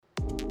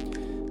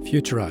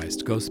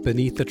Futurized goes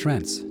beneath the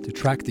trends to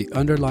track the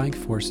underlying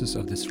forces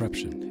of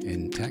disruption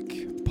in tech,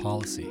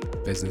 policy,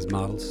 business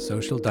models,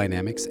 social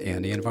dynamics,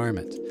 and the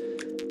environment.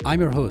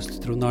 I'm your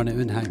host, Trond Arne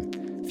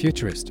Undheim,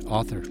 futurist,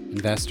 author,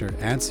 investor,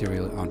 and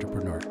serial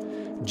entrepreneur.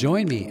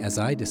 Join me as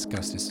I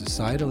discuss the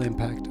societal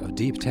impact of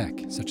deep tech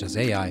such as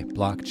AI,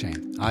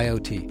 blockchain,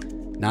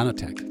 IoT,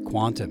 nanotech,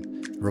 quantum,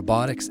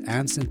 robotics,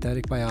 and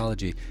synthetic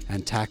biology,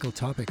 and tackle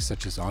topics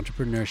such as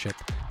entrepreneurship,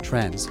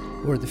 trends,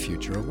 or the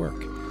future of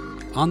work.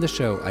 On the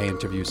show, I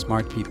interview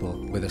smart people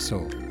with a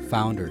soul,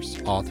 founders,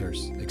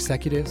 authors,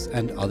 executives,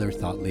 and other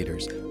thought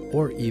leaders,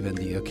 or even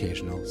the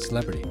occasional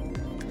celebrity.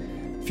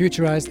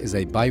 Futurized is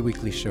a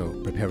bi-weekly show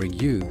preparing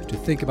you to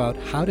think about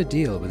how to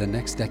deal with the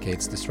next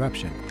decade's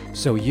disruption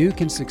so you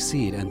can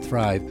succeed and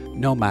thrive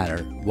no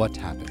matter what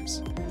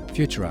happens.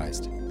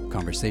 Futurized,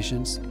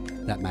 conversations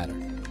that matter.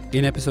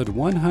 In episode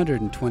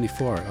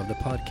 124 of the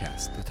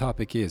podcast, the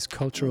topic is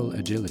cultural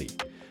agility.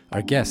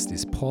 Our guest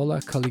is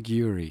Paula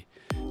Caligiuri,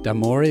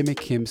 Damori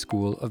McKim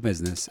School of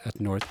Business at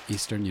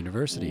Northeastern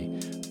University,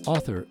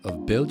 author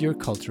of Build Your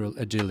Cultural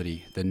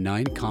Agility, the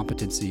 9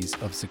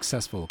 Competencies of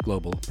Successful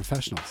Global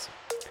Professionals.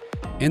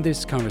 In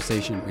this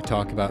conversation, we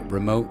talk about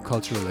remote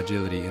cultural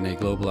agility in a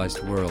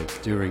globalized world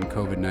during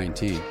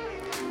COVID-19.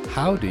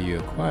 How do you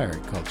acquire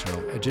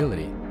cultural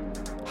agility?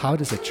 How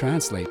does it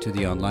translate to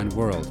the online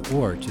world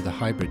or to the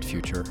hybrid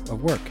future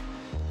of work?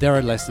 There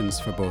are lessons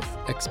for both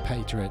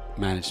expatriate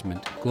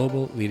management,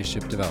 global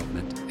leadership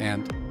development,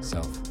 and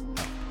self-help.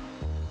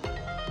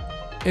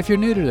 If you're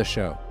new to the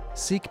show,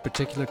 seek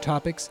particular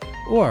topics,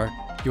 or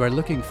you are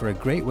looking for a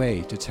great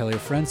way to tell your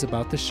friends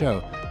about the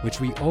show, which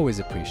we always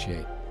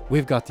appreciate,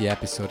 we've got the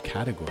episode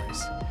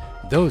categories.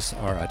 Those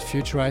are at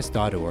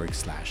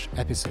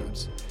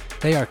futurized.org/episodes.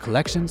 They are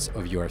collections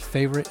of your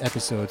favorite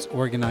episodes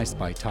organized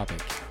by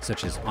topic,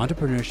 such as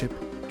entrepreneurship,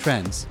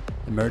 trends,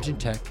 emerging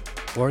tech,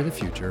 or the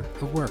future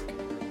of work.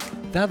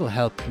 That'll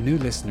help new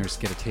listeners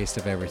get a taste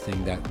of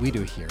everything that we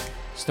do here,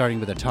 starting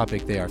with a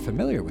topic they are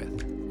familiar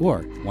with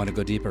or want to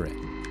go deeper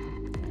in.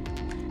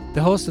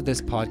 The host of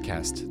this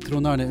podcast,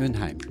 Trond Arne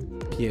Undheim,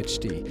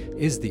 PhD,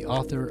 is the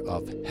author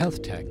of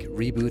Health Tech,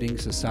 Rebooting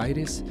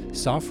Societies,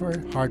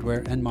 Software,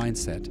 Hardware, and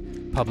Mindset,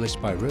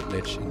 published by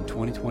Routledge in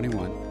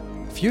 2021,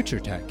 Future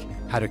Tech,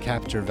 How to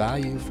Capture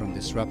Value from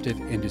Disruptive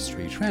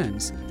Industry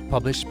Trends,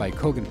 published by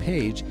Kogan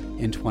Page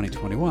in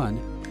 2021,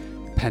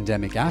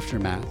 Pandemic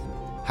Aftermath,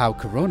 How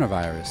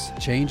Coronavirus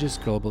Changes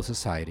Global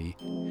Society,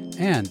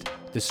 and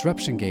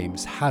Disruption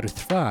Games, How to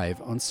Thrive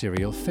on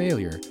Serial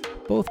Failure,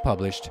 both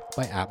published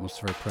by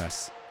Atmosphere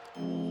Press.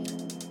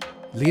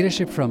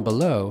 Leadership from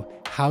Below,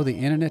 How the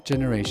Internet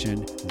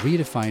Generation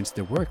Redefines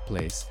the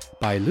Workplace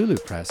by Lulu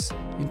Press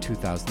in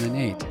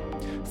 2008.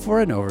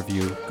 For an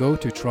overview, go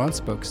to Trond's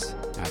Books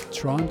at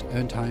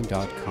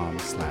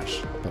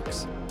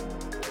trondundheim.com/books.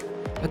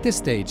 At this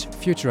stage,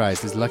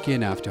 Futurized is lucky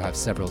enough to have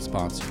several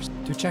sponsors.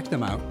 To check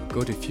them out,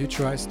 go to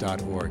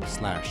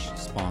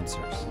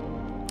futurized.org/sponsors.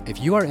 If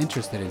you are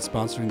interested in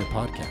sponsoring the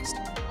podcast,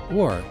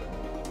 or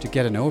to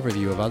get an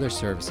overview of other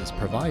services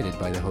provided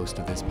by the host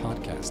of this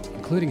podcast,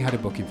 including how to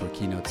book him for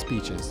keynote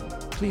speeches,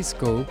 please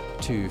go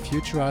to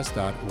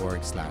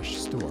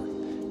futurized.org/store.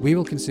 We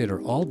will consider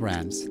all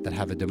brands that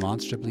have a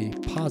demonstrably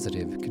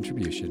positive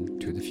contribution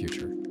to the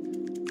future.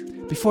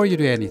 Before you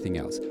do anything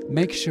else,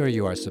 make sure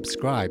you are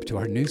subscribed to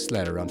our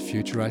newsletter on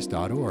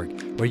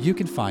futurized.org, where you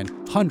can find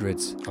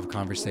hundreds of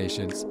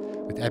conversations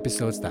with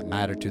episodes that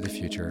matter to the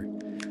future.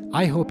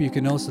 I hope you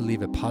can also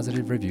leave a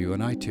positive review on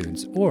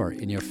iTunes or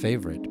in your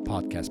favorite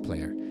podcast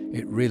player.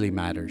 It really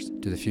matters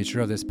to the future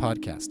of this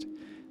podcast.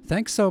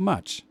 Thanks so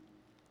much.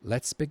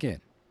 Let's begin.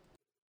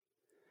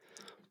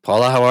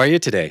 Paula, how are you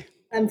today?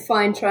 I'm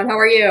fine, Trond. How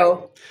are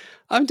you?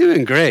 I'm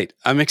doing great.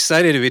 I'm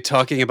excited to be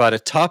talking about a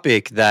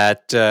topic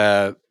that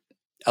a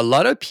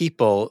lot of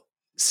people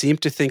seem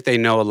to think they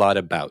know a lot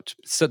about.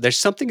 So there's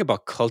something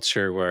about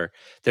culture where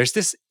there's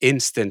this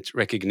instant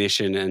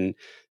recognition, and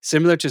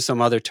similar to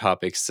some other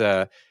topics,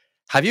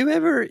 have you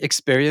ever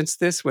experienced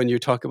this when you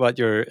talk about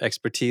your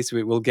expertise?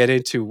 We will get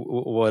into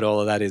what all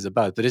of that is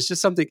about, but it's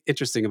just something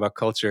interesting about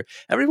culture.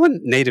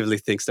 Everyone natively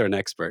thinks they're an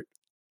expert.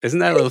 Isn't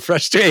that a little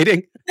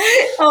frustrating?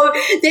 Not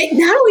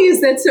only is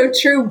that so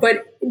true,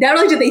 but not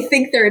only do they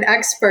think they're an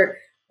expert,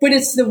 but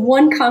it's the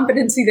one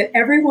competency that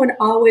everyone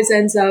always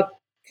ends up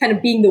kind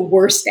of being the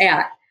worst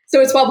at.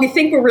 So it's while we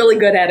think we're really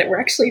good at it, we're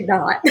actually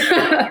not.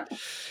 Well,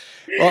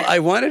 I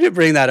wanted to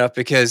bring that up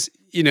because,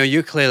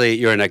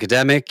 you're an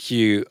academic,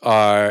 you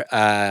are,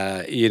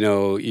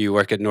 you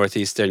work at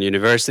Northeastern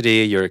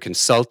University, you're a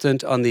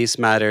consultant on these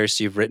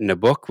matters, you've written a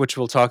book, which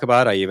we'll talk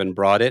about. I even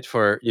brought it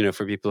for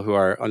people who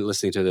are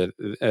listening to the,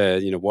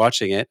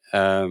 watching it,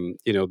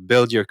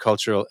 Build Your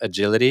Cultural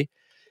Agility.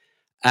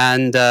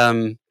 And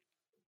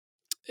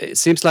it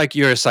seems like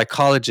you're a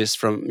psychologist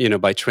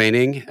by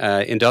training,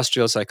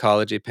 industrial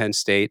psychology, Penn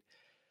State.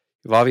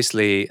 You've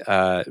obviously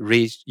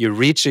you're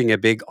reaching a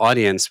big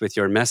audience with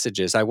your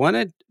messages. I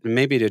wanted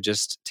maybe to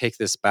just take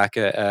this back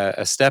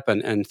a step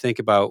and think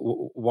about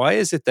why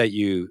is it that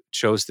you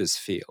chose this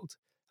field?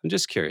 I'm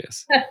just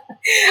curious.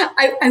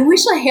 I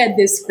wish I had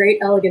this great,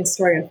 elegant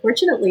story.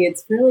 Unfortunately,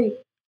 it's really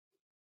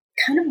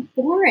kind of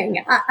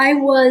boring. I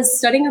was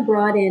studying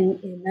abroad in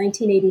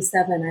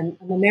 1987.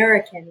 I'm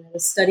American. I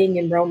was studying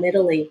in Rome,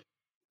 Italy.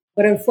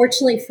 But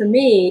unfortunately for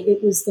me,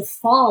 it was the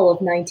fall of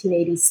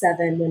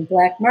 1987 when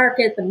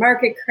the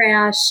market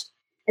crashed,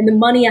 and the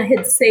money I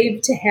had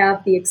saved to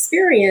have the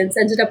experience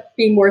ended up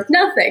being worth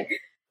nothing.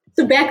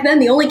 So back then,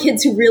 the only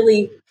kids who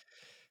really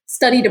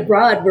studied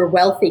abroad were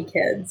wealthy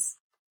kids.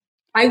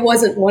 I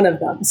wasn't one of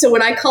them. So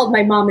when I called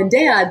my mom and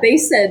dad, they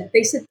said,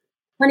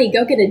 honey,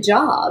 go get a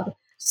job.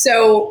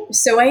 So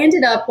I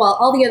ended up, while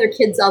all the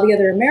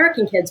other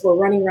American kids were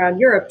running around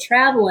Europe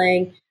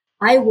traveling,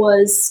 I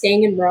was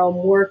staying in Rome,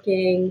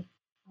 working,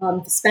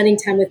 spending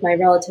time with my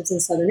relatives in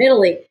southern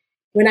Italy.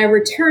 When I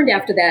returned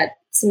after that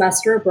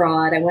semester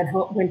abroad, I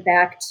went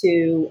back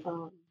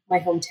to my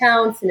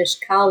hometown,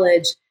 finished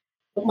college.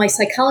 But my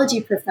psychology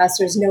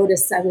professors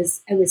noticed I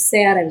was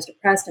sad, I was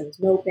depressed, I was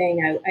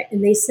moping,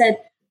 and they said,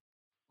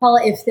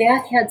 Paula, if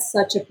that had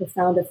such a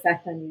profound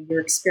effect on you,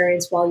 your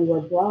experience while you were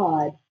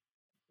abroad,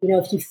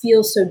 if you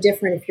feel so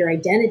different, if your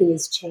identity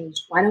has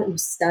changed, why don't you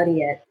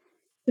study it?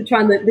 So,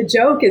 Tron, the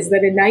joke is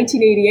that in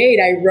 1988,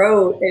 I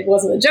wrote, it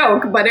wasn't a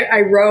joke, but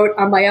I wrote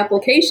on my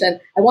application,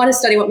 I want to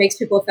study what makes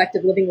people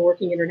effective living and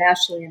working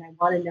internationally, and I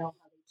want to know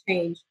how they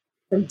change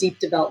from deep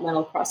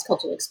developmental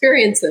cross-cultural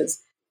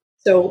experiences.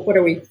 So what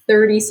are we,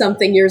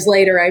 30-something years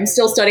later, I'm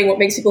still studying what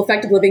makes people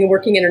effective living and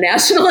working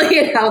internationally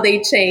and how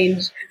they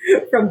change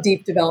from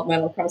deep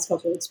developmental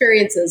cross-cultural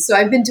experiences. So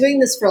I've been doing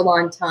this for a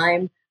long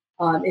time.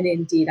 And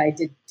indeed, I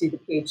did do the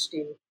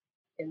PhD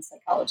in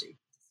psychology.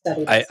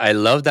 I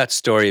love that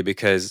story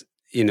because,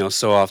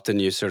 so often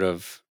you sort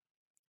of,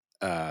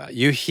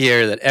 you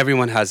hear that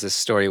everyone has a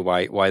story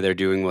why they're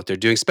doing what they're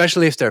doing,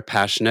 especially if they're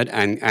passionate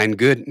and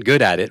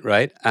good at it,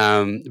 right?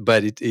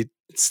 But it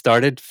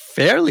started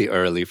fairly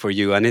early for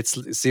you, and it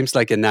seems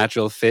like a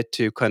natural fit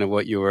to kind of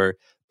what you were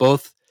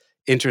both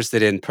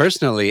interested in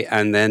personally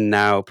and then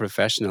now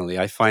professionally.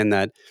 I find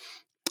that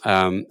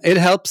it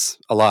helps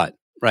a lot,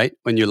 right,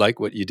 when you like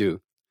what you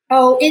do.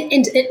 Oh,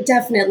 it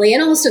definitely.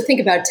 And also think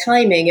about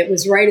timing. It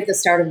was right at the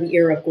start of the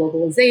era of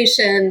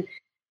globalization.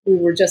 We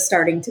were just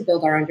starting to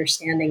build our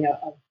understanding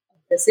of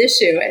this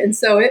issue. And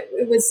so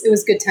it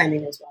was good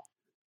timing as well.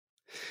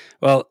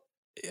 Well,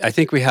 I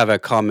think we have a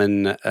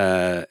common,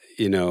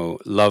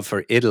 love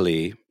for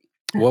Italy.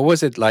 What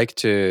was it like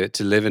to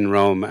live in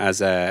Rome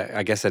as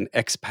I guess, an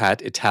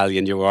expat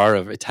Italian? You are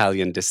of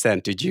Italian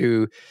descent. Did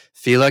you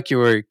feel like you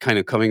were kind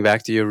of coming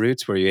back to your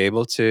roots? Were you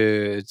able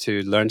to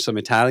learn some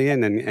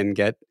Italian and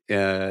get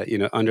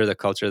under the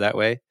culture that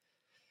way?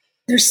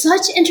 There's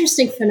such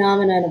interesting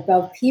phenomenon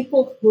about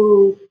people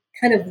who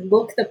kind of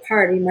look the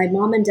part. I mean, my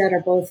mom and dad are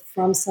both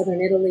from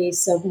southern Italy,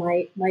 so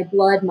my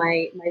blood,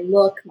 my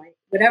look, my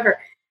whatever.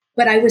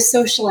 But I was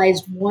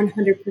socialized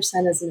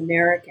 100% as an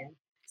American.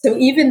 So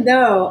even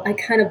though I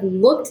kind of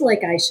looked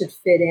like I should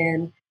fit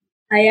in,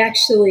 I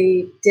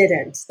actually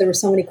didn't. There were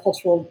so many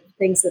cultural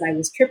things that I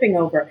was tripping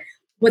over.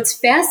 What's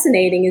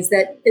fascinating is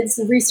that, as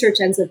the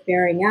research ends up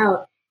bearing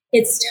out,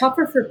 it's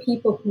tougher for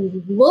people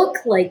who look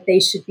like they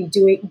should be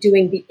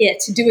doing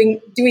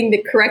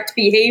the correct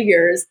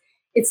behaviors.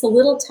 It's a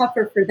little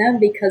tougher for them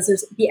because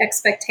there's the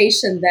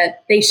expectation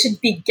that they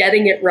should be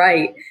getting it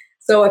right.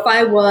 So if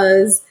I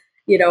was,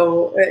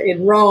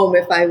 in Rome,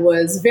 if I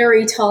was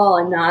very tall,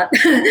 I'm not.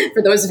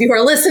 For those of you who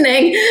are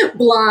listening,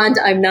 blonde,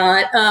 I'm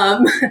not.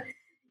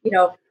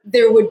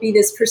 There would be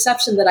this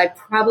perception that I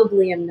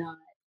probably am not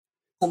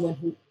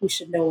someone who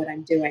should know what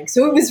I'm doing.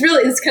 So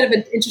it's kind of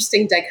an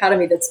interesting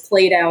dichotomy that's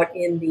played out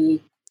in the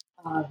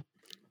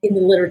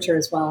literature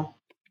as well.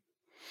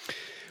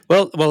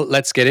 Well,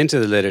 let's get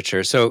into the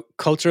literature. So,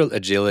 cultural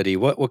agility.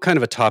 What kind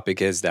of a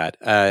topic is that?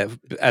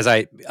 As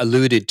I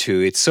alluded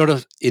to, it sort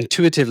of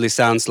intuitively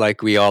sounds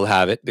like we all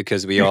have it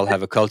because we all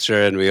have a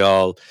culture, and we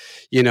all,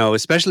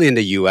 especially in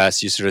the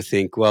U.S., you sort of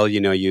think, well,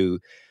 you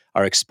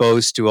are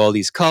exposed to all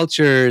these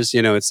cultures.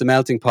 It's a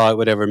melting pot.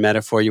 Whatever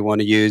metaphor you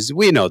want to use,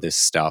 we know this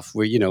stuff.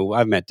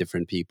 I've met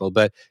different people,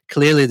 but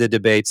clearly the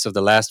debates of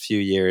the last few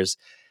years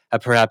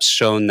have perhaps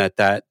shown that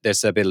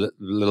there's a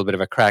little bit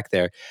of a crack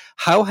there.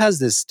 How has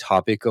this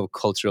topic of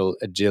cultural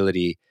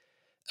agility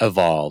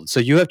evolved? So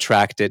you have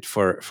tracked it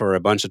for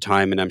a bunch of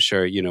time, and I'm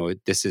sure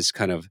this is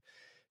kind of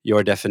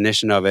your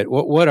definition of it.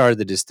 What are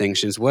the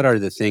distinctions? What are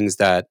the things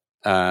that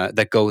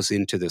goes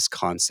into this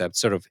concept,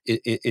 sort of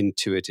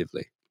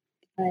intuitively?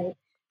 Right.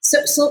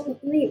 So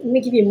let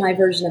me give you my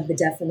version of the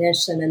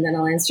definition, and then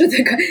I'll answer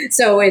the.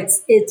 So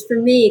it's for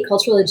me,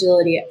 cultural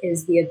agility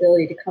is the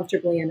ability to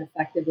comfortably and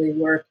effectively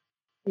work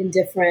in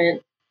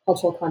different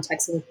cultural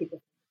contexts and with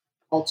people,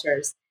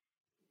 cultures.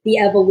 The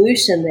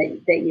evolution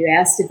that you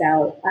asked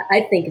about,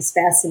 I think, is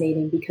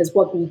fascinating because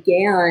what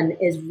began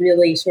is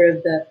really sort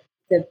of the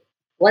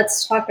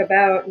let's talk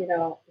about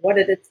what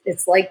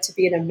it's like to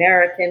be an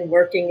American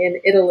working in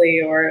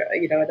Italy, or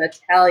an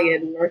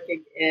Italian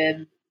working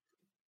in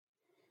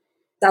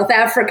South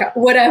Africa,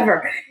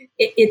 whatever.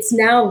 It's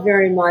now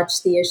very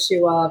much the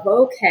issue of,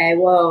 okay,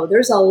 whoa,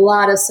 there's a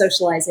lot of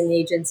socializing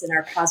agents in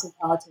our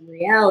cosmopolitan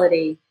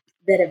reality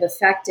that have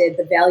affected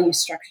the value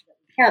structure that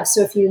we have.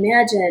 So if you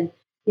imagine,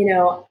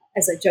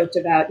 as I joked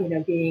about,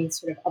 being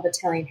sort of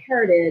Italian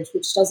heritage,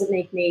 which doesn't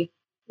make me,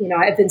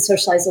 I've been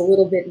socialized a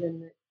little bit in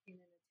an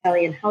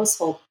Italian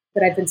household,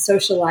 but I've been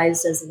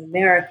socialized as an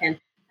American.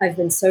 I've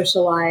been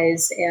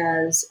socialized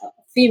as a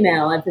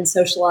female. I've been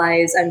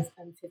socialized, I'm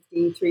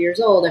 53 years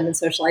old. I've been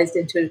socialized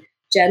into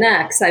Gen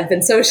X. I've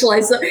been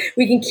socialized. So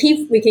we can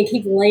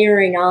keep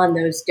layering on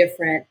those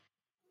different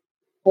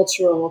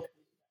cultural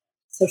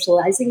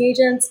socializing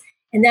agents,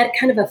 and that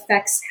kind of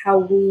affects how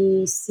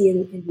we see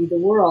and view the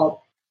world.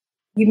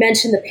 You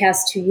mentioned the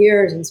past 2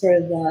 years and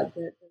sort of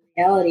the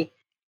reality.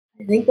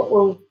 I think what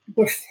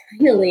we're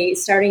finally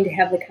starting to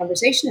have the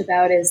conversation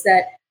about is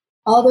that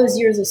all those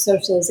years of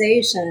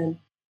socialization,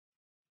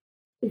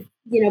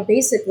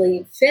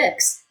 basically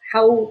fix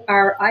how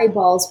our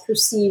eyeballs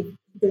perceive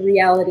the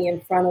reality in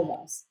front of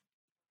us.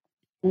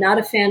 I'm not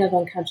a fan of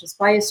unconscious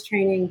bias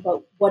training,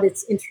 but what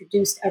it's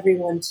introduced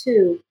everyone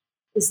to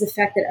is the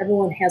fact that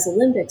everyone has a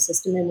limbic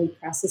system and we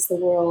process the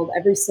world,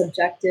 every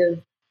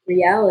subjective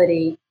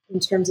reality in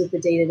terms of the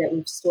data that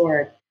we've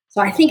stored.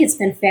 So I think it's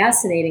been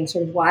fascinating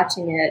sort of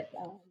watching it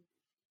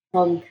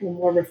become kind of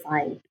more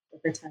refined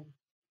over time.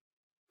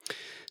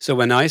 So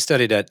when I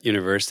studied at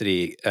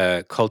university,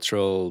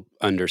 cultural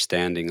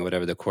understanding, or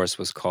whatever the course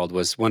was called,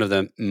 was one of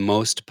the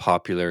most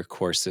popular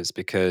courses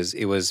because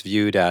it was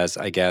viewed as,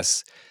 I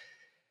guess,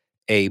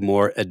 a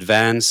more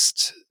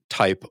advanced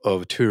type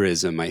of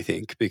tourism, I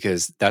think,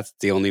 because that's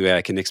the only way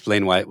I can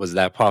explain why it was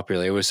that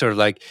popular. It was sort of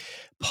like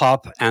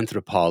pop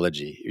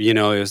anthropology. It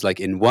was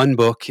like in one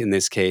book, in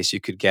this case, you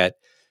could get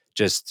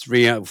just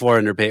 300,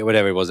 400 pages,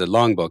 whatever it was, a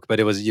long book, but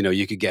it was,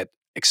 you could get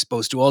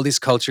exposed to all these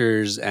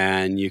cultures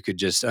and you could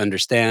just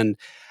understand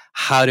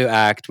how to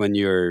act when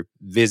you're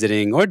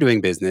visiting or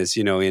doing business,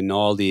 in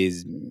all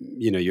these,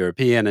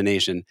 European and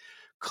Asian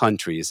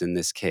countries in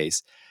this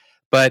case.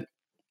 But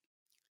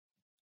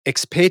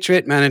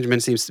expatriate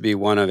management seems to be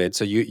one of it.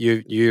 So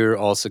you're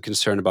also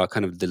concerned about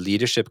kind of the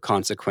leadership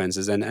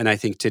consequences. And I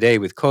think today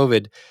with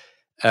COVID,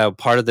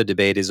 part of the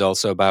debate is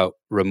also about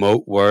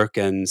remote work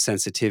and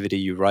sensitivity.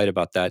 You write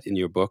about that in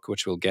your book,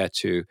 which we'll get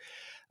to.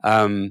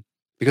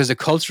 Because the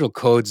cultural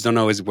codes don't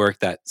always work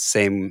that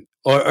same,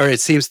 or it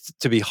seems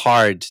to be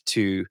hard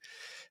to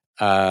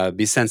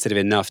be sensitive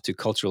enough to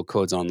cultural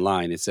codes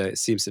online. It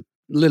seems a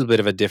little bit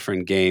of a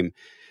different game.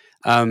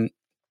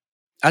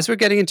 As we're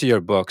getting into your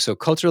book, so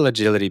Cultural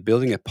Agility,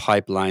 Building a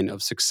Pipeline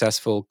of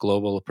Successful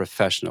Global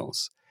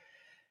Professionals,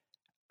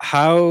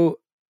 how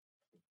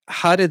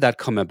did that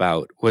come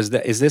about?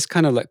 Is this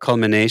kind of like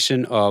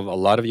culmination of a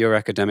lot of your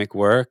academic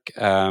work?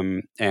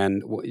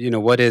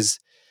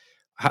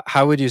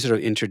 How would you sort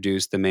of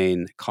introduce the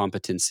main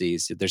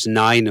competencies? There's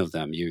 9 of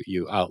them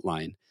you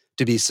outline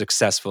to be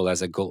successful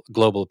as a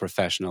global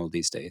professional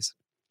these days.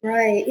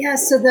 Right. Yeah.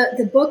 So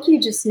the book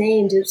you just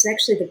named, it was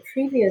actually the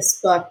previous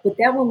book, but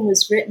that one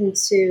was written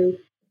to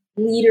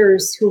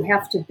leaders who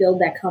have to build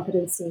that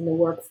competency in the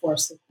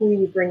workforce. So who are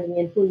you bringing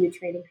in? Who are you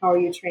training? How are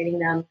you training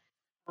them?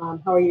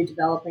 How are you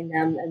developing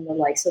them? And the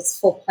like. So it's a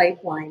full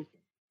pipeline.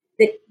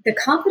 The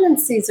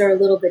competencies are a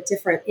little bit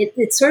different.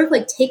 It's sort of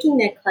like taking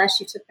that class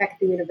you took back at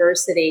the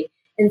university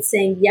and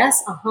saying,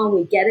 yes,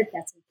 we get it.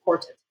 That's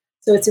important.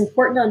 So it's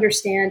important to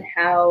understand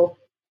how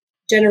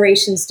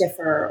generations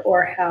differ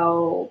or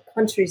how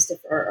countries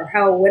differ or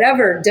how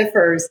whatever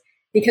differs,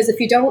 because if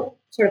you don't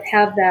sort of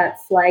have that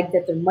flag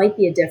that there might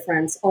be a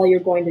difference, all you're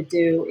going to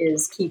do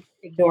is keep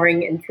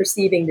ignoring and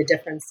perceiving the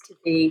difference to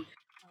be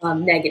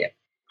negative.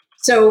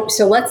 So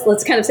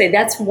let's kind of say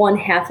that's one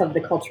half of the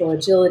cultural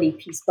agility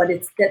piece, but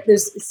it's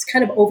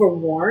kind of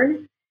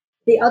overworn.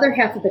 The other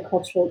half of the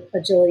cultural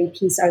agility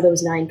piece are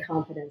those 9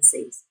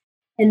 competencies.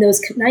 And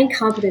those 9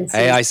 competencies.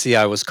 Hey, I see.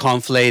 I was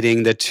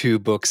conflating the 2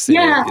 books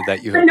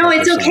that you have. No,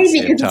 it's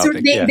okay because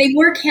they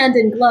work hand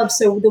in glove.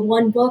 So the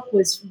one book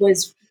is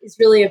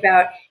really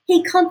about,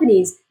 hey,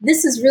 companies,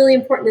 this is really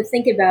important to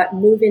think about.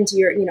 Move into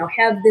your,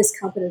 have this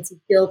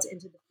competency built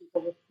into the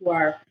people who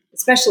are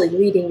especially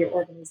leading your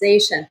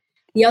organization.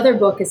 The other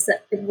book is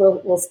that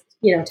will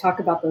talk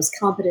about those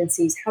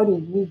competencies. How do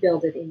you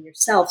build it in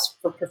yourselves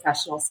for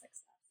professional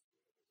success?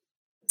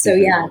 So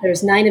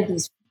there's 9 of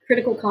these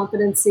critical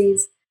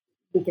competencies.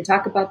 We can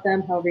talk about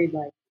them however you'd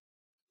like.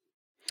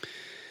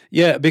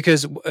 Yeah,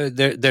 because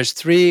there's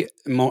 3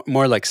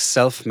 more like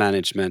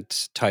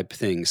self-management type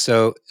things.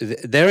 So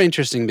they're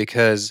interesting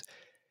because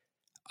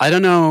I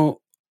don't know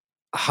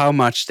how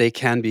much they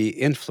can be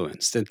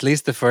influenced. At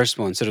least the first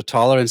one, sort of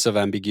tolerance of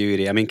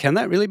ambiguity. I mean, can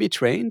that really be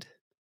trained?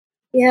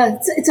 Yeah,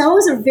 it's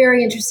always a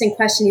very interesting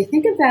question. You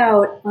think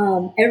about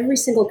every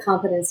single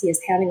competency as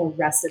having a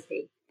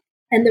recipe.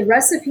 And the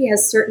recipe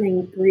has certain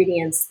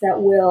ingredients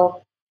that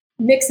will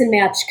mix and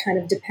match kind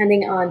of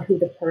depending on who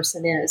the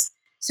person is.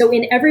 So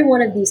in every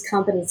one of these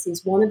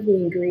competencies, one of the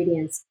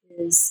ingredients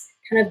is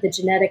kind of the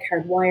genetic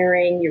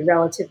hardwiring, your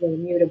relatively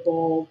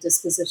immutable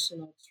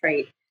dispositional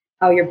trait.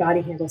 how your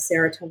body handles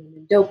serotonin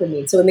and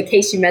dopamine. So in the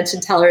case you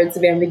mentioned tolerance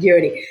of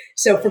ambiguity.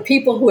 So for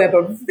people who have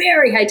a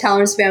very high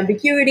tolerance of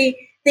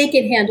ambiguity, they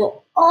can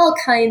handle all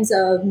kinds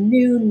of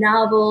new,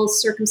 novel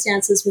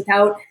circumstances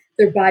without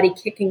their body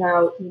kicking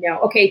out,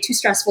 okay, too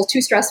stressful,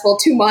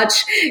 too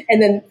much,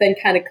 and then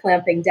kind of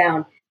clamping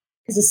down.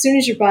 Because as soon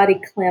as your body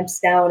clamps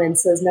down and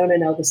says,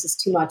 no, this is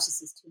too much,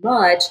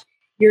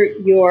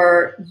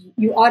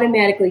 you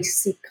automatically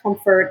seek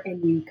comfort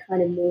and you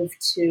kind of move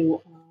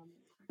to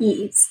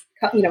ease,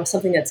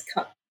 something that's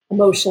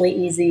emotionally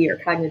easy or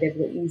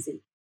cognitively easy.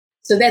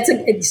 So there's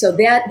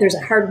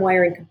a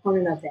hardwiring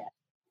component of that.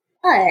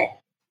 But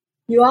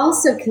you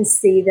also can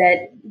see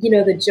that,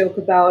 the joke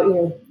about,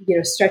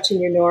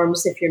 stretching your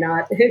norms if you're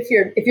not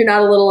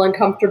a little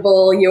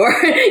uncomfortable,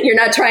 you're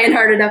not trying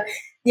hard enough.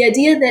 The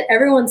idea that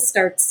everyone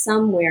starts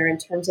somewhere in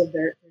terms of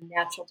their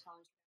natural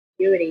tolerance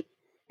and ambiguity,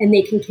 and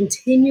they can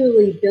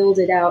continually build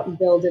it out and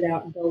build it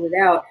out and build it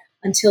out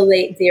until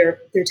their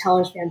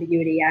tolerance for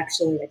ambiguity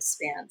actually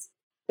expands.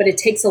 But it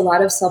takes a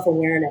lot of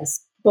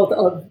self-awareness, both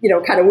of,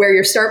 kind of where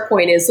your start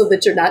point is so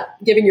that you're not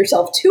giving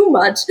yourself too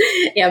much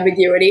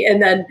ambiguity.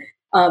 And then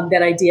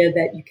that idea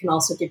that you can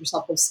also give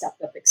yourself those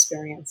stepped up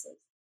experiences.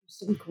 There's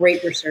some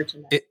great research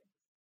in that.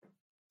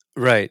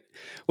 Right.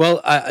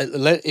 Well,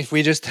 if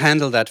we just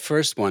handle that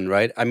first one,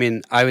 right? I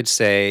mean, I would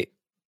say,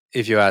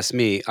 if you ask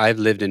me, I've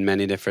lived in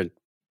many different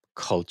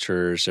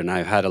cultures and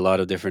I've had a lot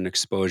of different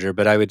exposure,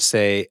 but I would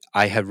say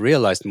I have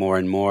realized more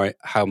and more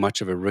how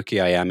much of a rookie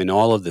I am in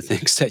all of the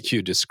things that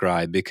you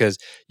describe, because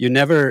you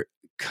never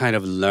kind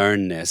of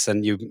learn this.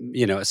 And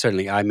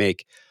certainly I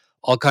make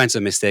all kinds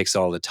of mistakes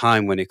all the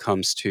time when it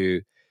comes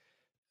to,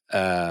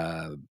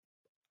 I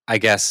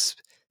guess,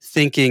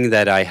 thinking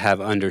that I have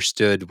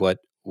understood what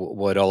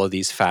all of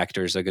these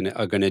factors are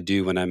gonna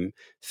do when I'm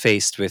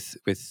faced with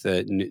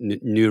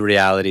new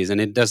realities, and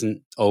it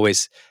doesn't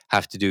always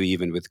have to do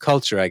even with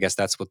culture. I guess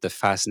that's what the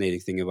fascinating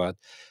thing about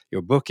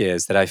your book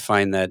is, that I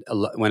find that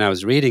when I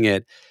was reading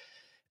it,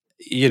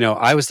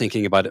 I was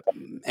thinking about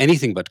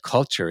anything but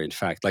culture. In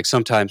fact, like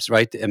sometimes,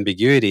 right, the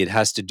ambiguity, it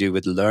has to do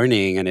with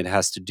learning, and it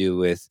has to do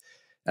with.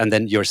 And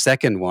then your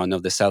second one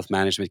of the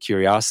self-management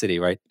curiosity,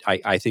 right?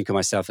 I think of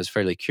myself as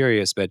fairly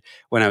curious, but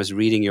when I was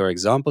reading your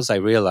examples, I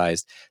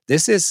realized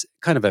this is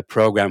kind of a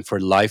program for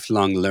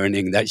lifelong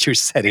learning that you're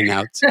setting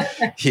out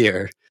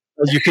here.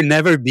 You can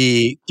never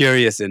be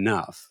curious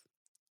enough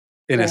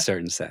in a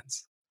certain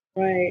sense.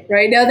 Right.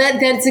 Now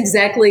that's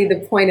exactly the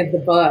point of the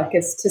book,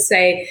 is to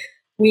say,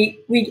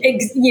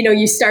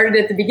 you started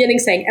at the beginning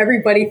saying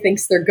everybody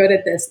thinks they're good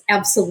at this.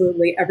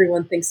 Absolutely,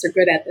 everyone thinks they're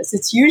good at this.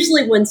 It's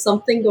usually when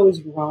something goes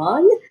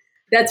wrong,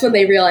 that's when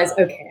they realize,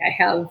 okay,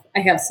 I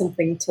have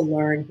something to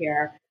learn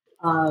here,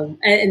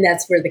 and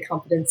that's where the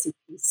competency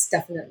piece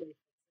definitely.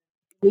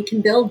 We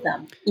can build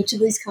them. Each of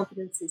these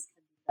competencies can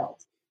be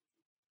built.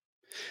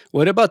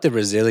 What about the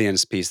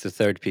resilience piece, the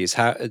third piece?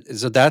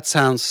 So that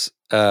sounds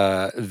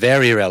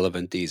very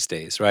relevant these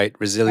days, right?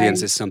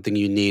 Resilience is something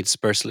you need,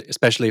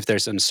 especially if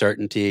there's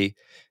uncertainty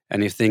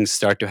and if things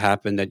start to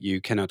happen that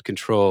you cannot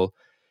control.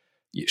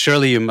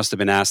 Surely you must have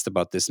been asked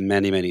about this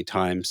many, many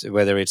times,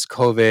 whether it's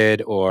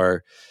COVID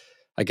or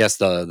I guess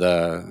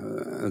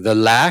the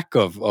lack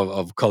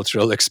of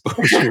cultural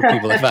exposure.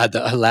 People have had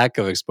a lack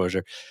of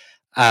exposure.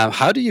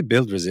 How do you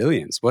build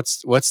resilience?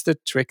 What's the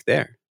trick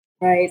there?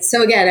 Right.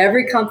 So again,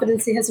 every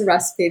competency has a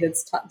recipe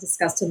that's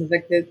discussed in the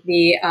book.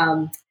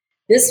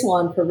 This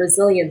one for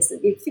resilience,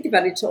 if you think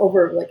about it, to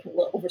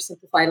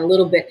oversimplify it a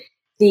little bit,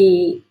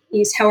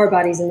 is how our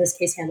bodies in this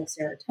case handle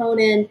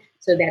serotonin.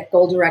 So that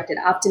goal-directed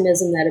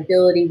optimism, that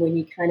ability when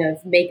you kind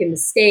of make a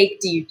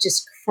mistake, do you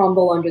just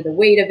crumble under the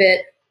weight of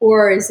it?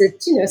 Or is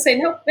it, say,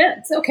 no,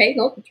 it's okay,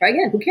 no, try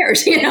again, who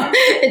cares?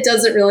 It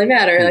doesn't really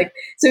matter.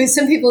 So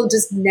some people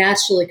just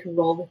naturally can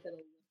roll with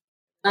it,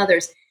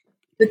 others.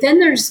 But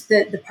then there's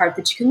the part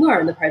that you can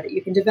learn, the part that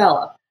you can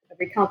develop.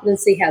 Every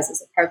competency has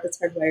this, a part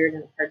that's hardwired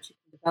and a part you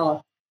can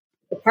develop.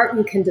 The part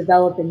you can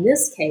develop in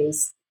this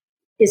case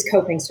is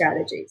coping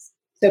strategies.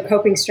 So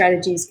coping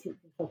strategies can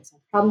focus on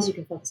problems, you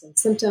can focus on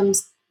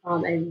symptoms,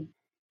 and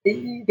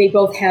they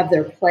both have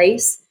their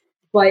place.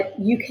 But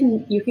you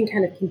can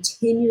kind of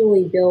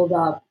continually build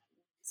up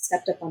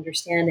stepped up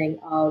understanding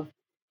of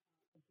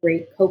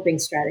great coping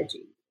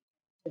strategy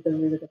to the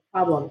root of the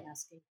problem,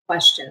 asking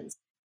questions,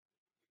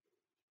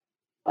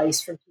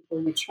 advice from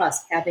people you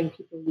trust, having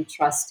people you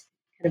trust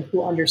kind of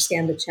who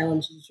understand the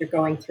challenges you're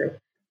going through.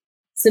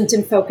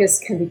 Symptom focus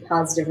can be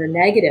positive or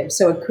negative.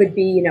 So it could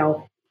be,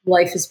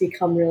 life has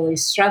become really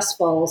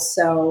stressful.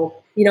 So,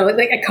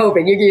 like a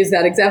COVID, you can use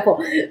that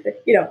example,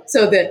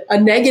 so that a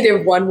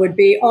negative one would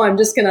be, oh, I'm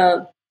just going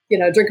to,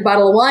 drink a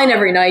bottle of wine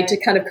every night to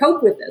kind of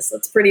cope with this.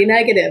 That's pretty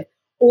negative.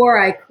 Or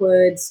I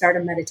could start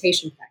a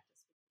meditation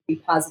practice, be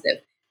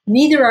positive.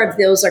 Neither of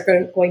those are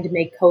going to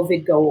make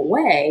COVID go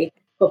away.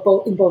 But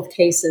in both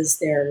cases,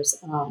 there's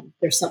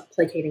some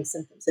placating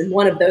symptoms. In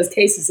one of those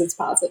cases, it's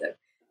positive.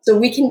 So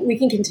we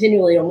can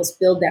continually almost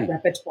build that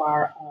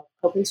repertoire of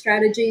coping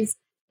strategies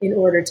in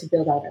order to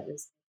build out our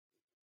resilience.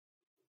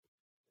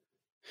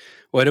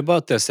 What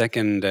about the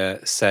second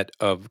set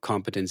of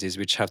competencies,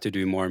 which have to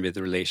do more with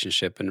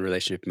relationship and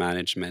relationship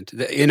management?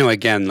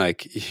 Again,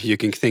 like you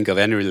can think of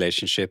any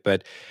relationship,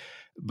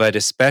 but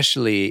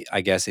especially, I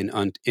guess, in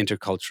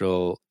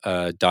intercultural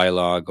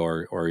dialogue,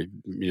 or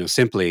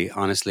simply,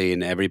 honestly,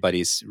 in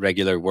everybody's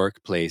regular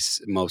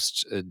workplace,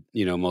 most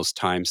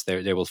times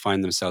they will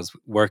find themselves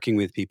working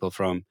with people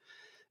from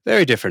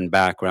very different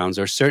backgrounds,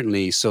 or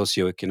certainly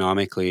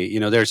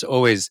socioeconomically. There's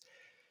always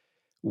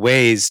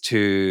ways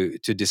to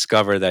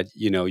discover that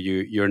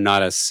you're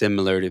not as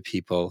similar to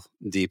people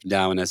deep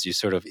down as you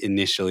sort of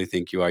initially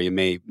think you are. You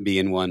may be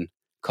in one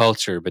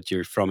culture, but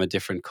you're from a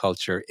different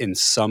culture in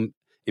some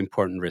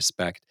important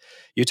respect.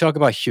 You talk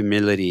about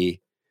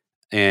humility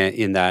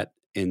in that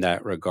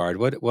regard.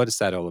 What is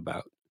that all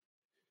about?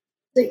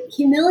 The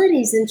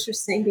humility is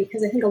interesting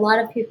because I think a lot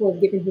of people have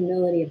given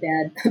humility a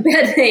bad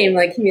name.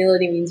 Like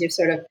humility means you're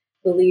sort of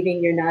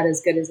believing you're not as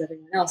good as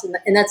everyone else, and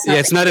that's not. Yeah,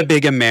 it's not a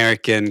big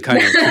American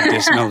kind of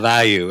traditional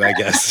value, I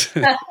guess.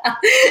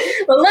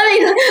 Well, let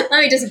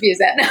me just abuse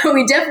that. No,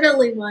 we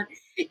definitely want,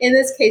 in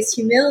this case,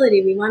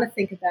 humility. We want to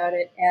think about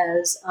it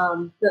as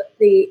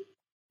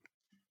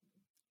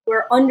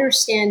we're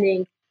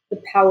understanding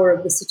the power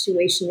of the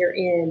situation you're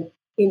in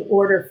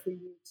order for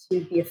you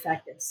to be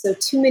effective. So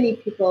too many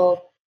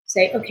people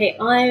say, okay,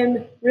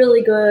 I'm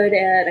really good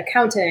at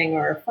accounting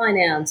or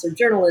finance or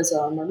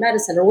journalism or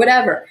medicine or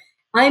whatever.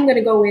 I'm going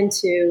to go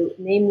into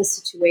name the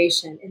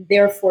situation and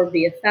therefore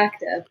be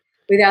effective,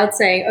 without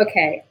saying,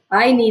 okay,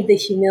 I need the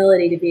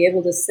humility to be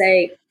able to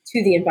say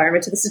to the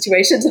environment, to the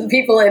situation, to the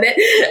people in it,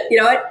 you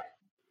know what?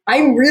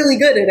 I'm really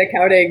good at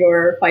accounting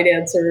or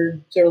finance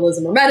or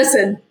journalism or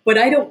medicine, but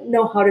I don't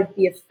know how to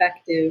be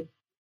effective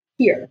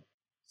here.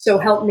 So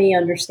help me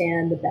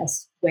understand the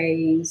best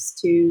ways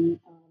to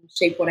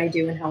shape what I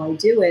do and how I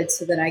do it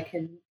so that I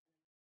can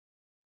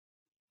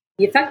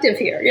be effective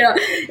here.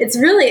 It's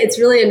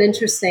really an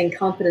interesting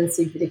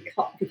competency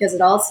because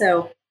it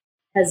also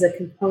has a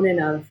component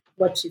of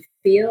what you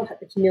feel,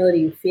 the humility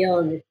you feel,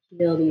 and the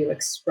humility you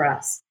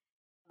express.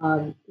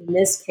 In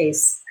this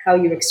case, how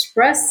you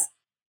express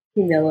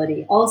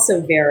humility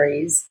also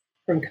varies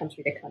from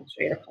country to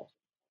country, or culture,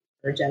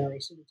 or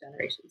generation to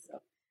generation.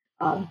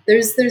 So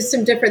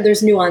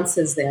there's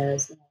nuances there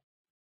as well.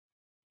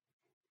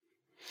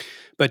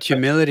 But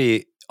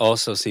humility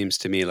also seems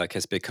to me like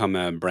has become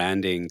a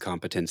branding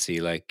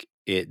competency. Like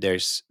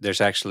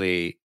there's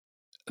actually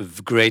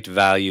great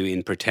value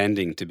in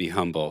pretending to be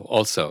humble,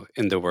 also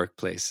in the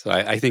workplace. So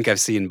I think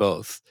I've seen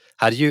both.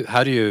 How do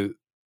you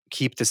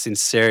keep the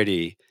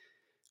sincerity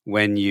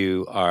when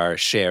you are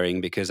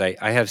sharing? Because I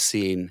have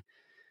seen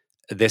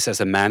this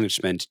as a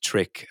management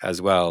trick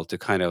as well, to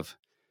kind of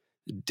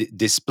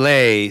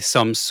display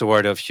some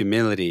sort of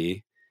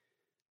humility,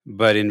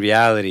 but in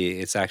reality,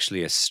 it's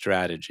actually a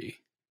strategy.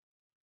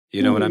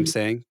 You know what I'm Hmm.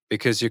 saying?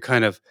 Because you're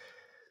kind of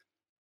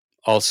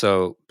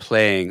also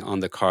playing on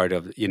the card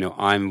of,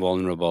 I'm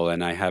vulnerable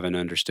and I haven't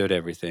understood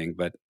everything.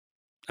 But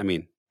I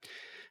mean,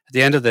 at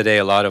the end of the day,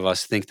 a lot of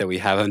us think that we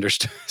have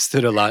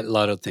understood a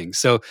lot of things.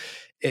 So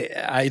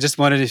I just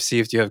wanted to see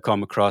if you have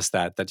come across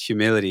that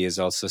humility is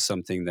also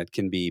something that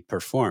can be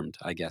performed,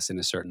 I guess, in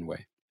a certain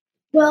way.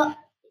 Well,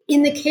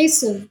 in the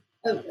case of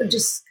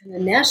just kind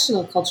of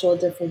national cultural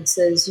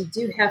differences, you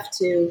do have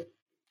to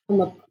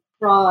come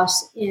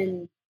across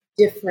in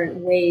different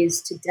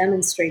ways to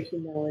demonstrate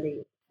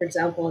humility. For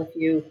example, if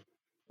you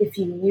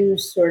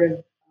use sort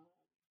of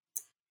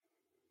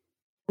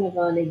kind of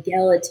an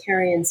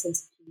egalitarian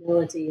sense of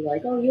humility,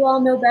 like, oh, you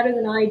all know better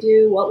than I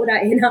do. What would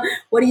I,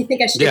 what do you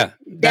think I should do? Yeah,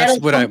 that's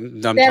what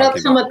I'm That'll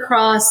talking come about.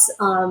 across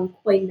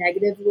quite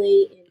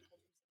negatively in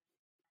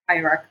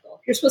hierarchical.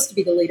 If you're supposed to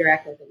be the leader,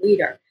 act like the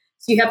leader.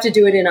 So you have to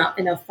do it in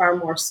a far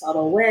more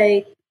subtle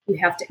way. You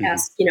have to Hmm.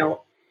 ask,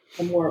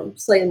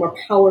 slightly more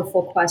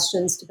powerful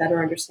questions to better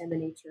understand the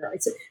nature.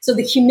 So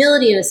the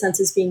humility, in a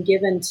sense, is being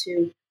given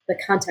to the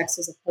context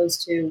as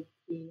opposed to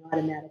being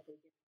automatically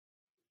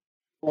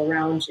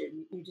around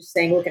you. You're just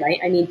saying, look,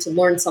 I need to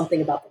learn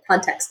something about the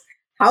context.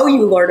 How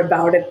you learn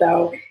about it,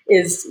 though,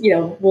 is,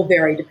 will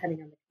vary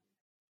depending on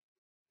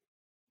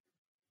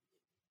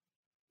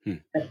Hmm.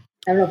 the.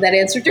 I don't know if that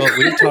answered your Well,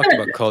 we've talked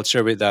question. about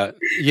culture without,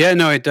 yeah,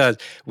 no, it does.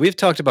 We've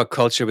talked about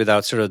culture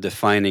without sort of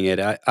defining it.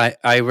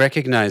 I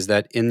recognize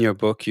that in your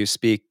book you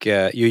speak,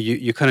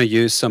 you kind of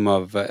use some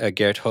of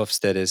Gerd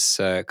Hofstede's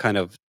kind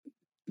of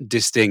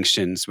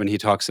distinctions when he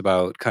talks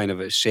about kind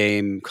of a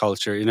shame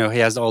culture. He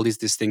has all these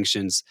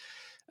distinctions,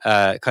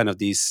 kind of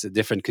these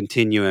different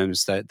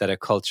continuums that a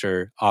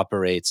culture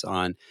operates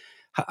on.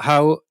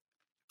 How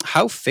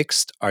how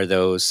fixed are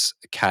those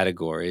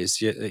categories?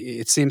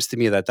 It seems to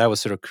me that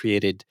was sort of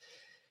created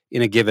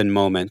in a given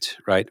moment,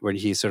 right? When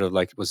he sort of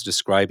like was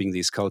describing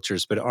these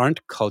cultures, but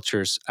aren't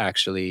cultures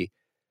actually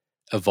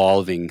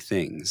evolving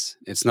things?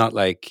 It's not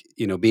like,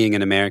 being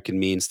an American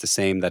means the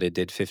same that it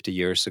did 50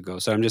 years ago.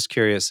 So I'm just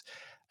curious,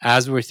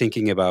 as we're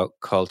thinking about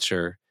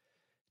culture,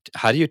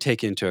 how do you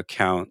take into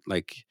account,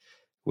 like,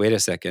 wait a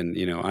second,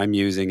 I'm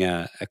using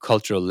a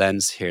cultural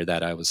lens here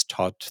that I was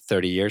taught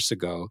 30 years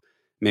ago.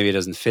 Maybe it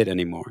doesn't fit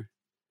anymore.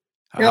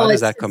 How No,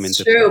 does that come it's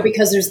into true, play?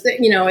 because there's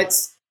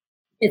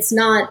it's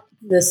not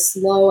the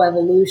slow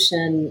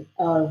evolution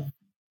of,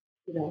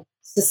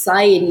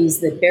 societies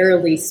that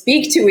barely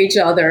speak to each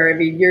other. I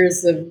mean,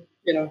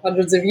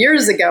 hundreds of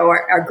years ago,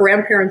 our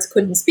grandparents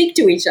couldn't speak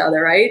to each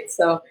other, right?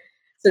 So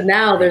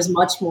now Right. there's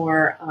much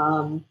more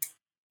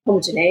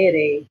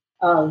homogeneity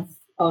of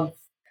kind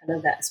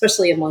of that,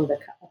 especially among the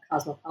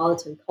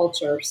cosmopolitan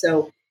culture.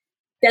 So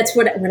that's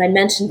when I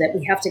mentioned that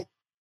we have to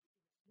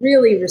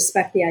really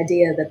respect the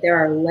idea that there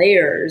are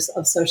layers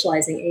of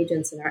socializing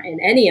agents in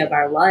any of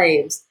our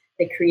lives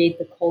that create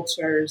the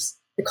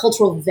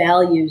cultural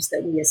values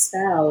that we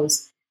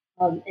espouse,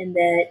 and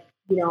that,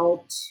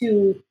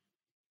 two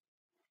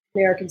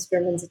Americans,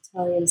 Germans,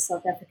 Italians,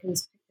 South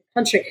Africans, the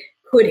country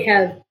could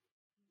have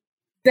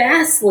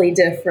vastly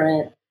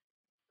different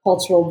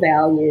cultural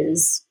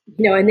values,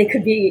 and they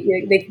could be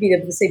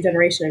of the same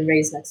generation and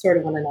raised next door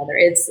to one another.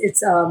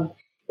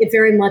 It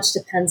very much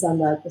depends on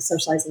the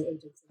socializing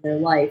agents in their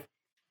life.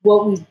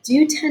 What we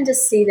do tend to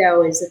see,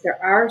 though, is that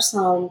there are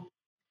some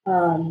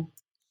um,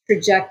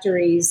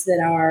 trajectories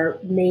that are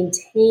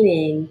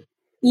maintaining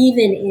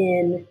even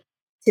in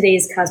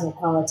today's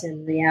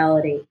cosmopolitan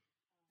reality.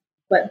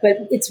 But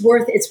it's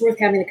worth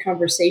having the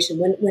conversation.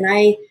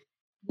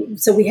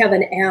 So we have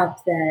an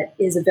app that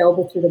is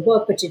available through the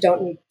book, but you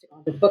don't need to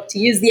own the book to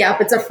use the app.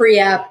 It's a free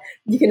app.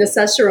 You can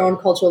assess your own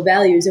cultural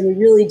values, and we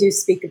really do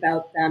speak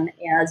about them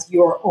as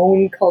your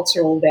own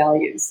cultural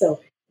values. So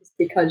just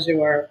because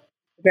you are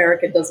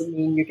American doesn't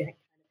mean you can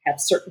have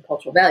certain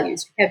cultural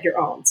values. You have your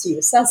own. So you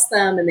assess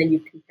them, and then you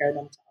compare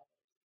them to others.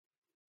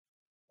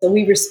 So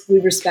we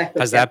respect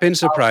Has that been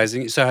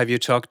surprising? So have you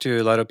talked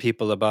to a lot of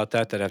people about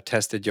that have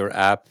tested your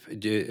app?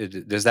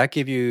 Does that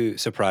give you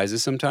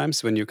surprises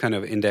sometimes when you're kind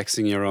of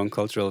indexing your own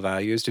cultural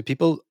values? Do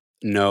people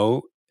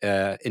know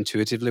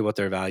intuitively what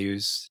their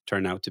values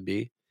turn out to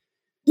be?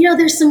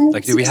 There's some.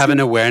 Like, do we have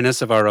an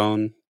awareness of our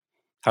own,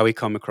 how we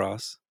come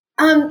across?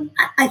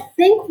 I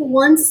think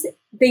once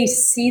they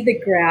see the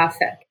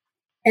graphic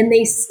and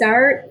they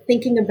start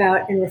thinking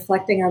about and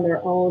reflecting on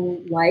their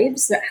own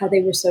lives, how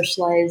they were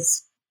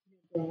socialized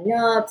growing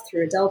up,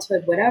 through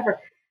adulthood, whatever,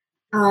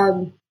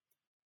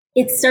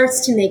 it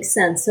starts to make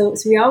sense. So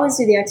we always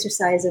do the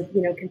exercise of,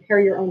 compare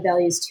your own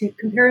values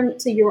compare them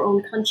to your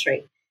own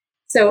country.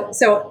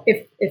 So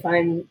if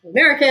I'm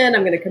American,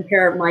 I'm going to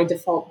compare my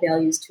default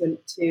values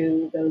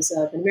to those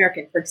of an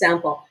American. For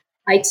example,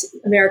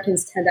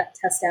 Americans tend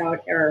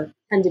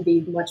to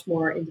be much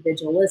more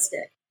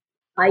individualistic.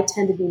 I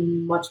tend to be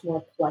much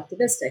more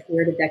collectivistic.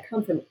 Where did that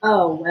come from?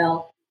 Oh,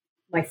 well,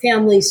 my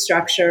family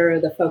structure,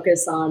 the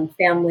focus on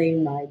family,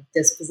 my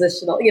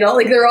dispositional,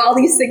 like there are all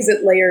these things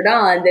that layered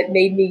on that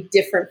made me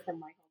different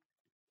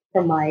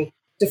from my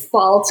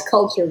default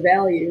culture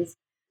values.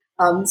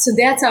 So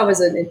that's always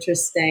an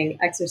interesting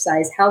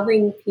exercise,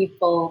 helping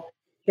people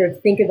sort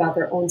of think about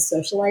their own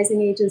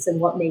socializing agents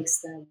and what makes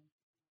them.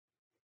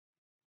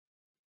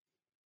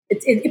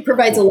 It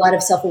provides a lot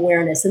of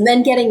self-awareness, and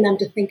then getting them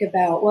to think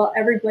about, well,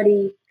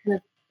 everybody kind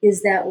of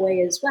is that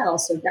way as well.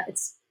 So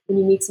that's when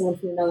you meet someone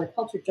from another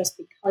culture, just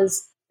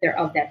because they're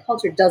of that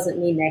culture doesn't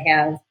mean they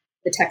have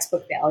the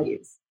textbook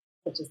values,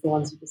 such as the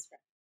ones you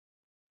described.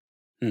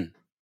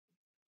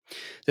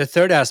 The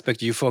third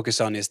aspect you focus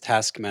on is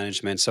task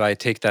management. So I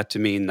take that to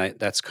mean that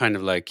that's kind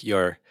of like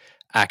your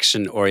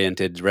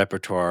action-oriented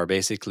repertoire,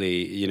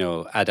 basically,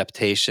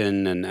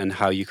 adaptation and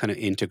how you kind of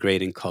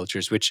integrate in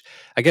cultures, which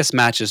I guess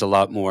matches a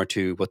lot more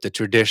to what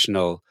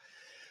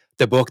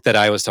the book that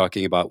I was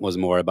talking about was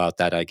more about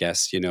that, I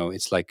guess.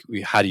 It's like,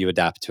 how do you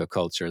adapt to a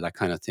culture, that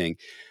kind of thing.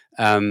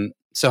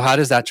 So how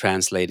does that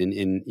translate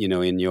in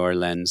your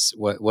lens?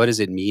 What does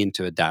it mean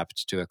to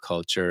adapt to a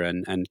culture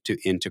and to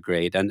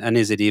integrate? And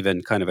is it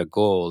even kind of a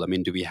goal? I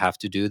mean, do we have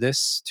to do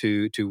this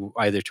to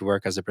either to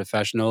work as a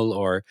professional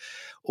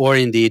or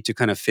indeed to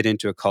kind of fit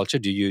into a culture?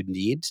 Do you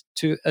need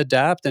to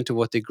adapt? And to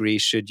what degree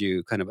should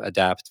you kind of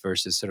adapt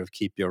versus sort of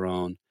keep your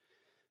own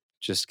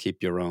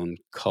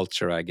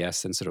culture, I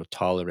guess, and sort of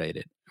tolerate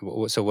it?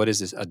 So what is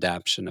this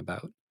adaptation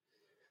about?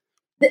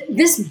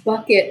 This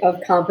bucket of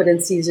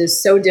competencies is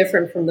so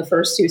different from the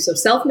first two. So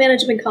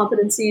self-management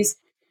competencies,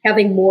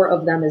 having more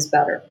of them is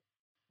better.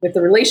 With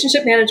the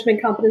relationship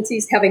management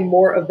competencies, having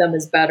more of them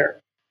is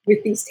better.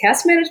 With these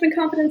task management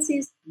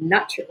competencies,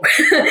 not true.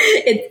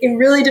 It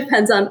really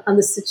depends on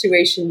the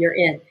situation you're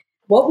in.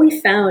 What we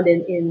found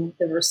in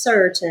the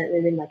research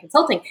and in my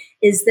consulting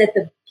is that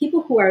the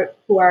people who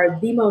are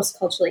the most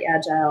culturally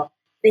agile,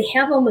 they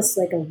have almost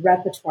like a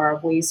repertoire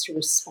of ways to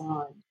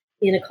respond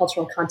in a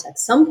cultural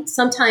context.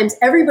 Sometimes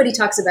everybody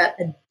talks about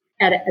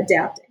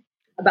adapting,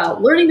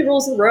 about learning the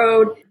rules of the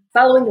road,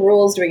 following the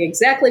rules, doing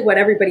exactly what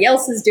everybody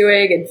else is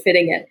doing, and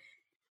fitting in.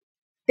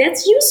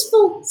 That's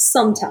useful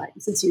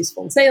sometimes. It's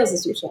useful in sales,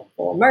 it's useful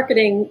in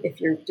marketing. If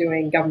you're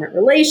doing government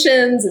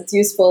relations, it's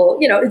useful,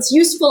 it's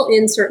useful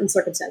in certain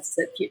circumstances.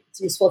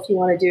 It's useful if you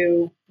want to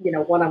do,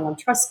 one-on-one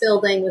trust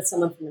building with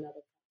someone from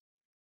another.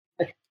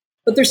 Okay.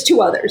 But there's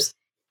two others.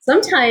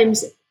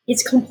 Sometimes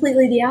it's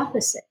completely the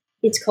opposite.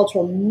 It's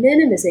cultural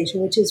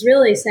minimization, which is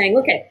really saying,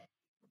 okay,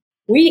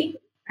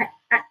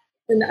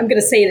 and I'm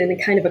going to say it in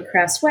a kind of a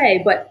crass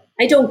way, but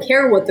I don't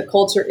care what the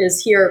culture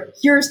is here.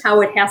 Here's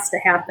how it has to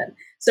happen.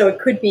 So it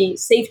could be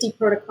safety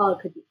protocol, it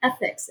could be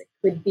ethics, it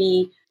could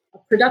be a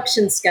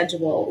production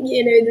schedule.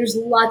 There's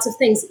lots of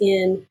things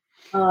in.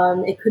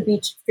 It could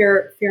be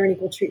fair and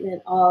equal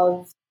treatment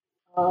of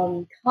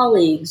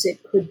colleagues.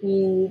 It could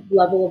be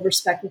level of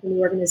respect within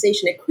the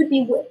organization. It could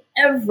be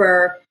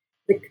whatever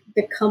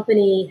the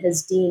company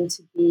has deemed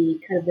to be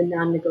kind of the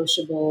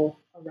non-negotiable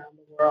around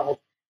the world.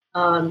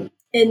 And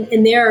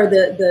there,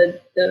 the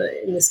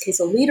in this case,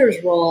 a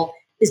leader's role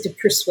is to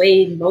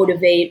persuade,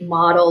 motivate,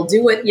 model,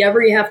 do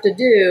whatever you have to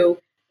do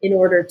in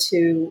order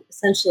to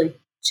essentially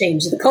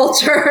change the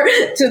culture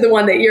to the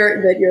one that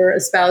you're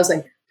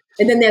espousing.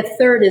 And then that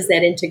third is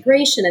that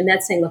integration, and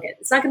that's saying, look,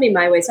 it's not going to be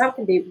my way, it's not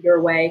going to be your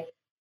way.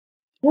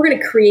 We're going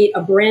to create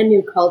a brand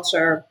new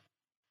culture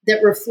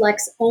that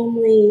reflects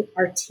only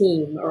our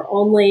team or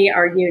only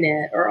our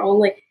unit or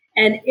only.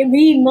 And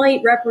we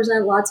might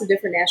represent lots of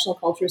different national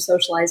cultures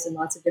socialized in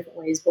lots of different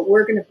ways, but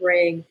we're going to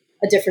bring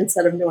a different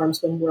set of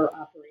norms when we're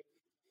operating.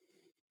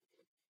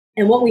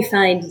 And what we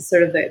find,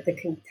 sort of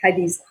how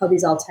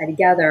these all tie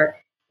together,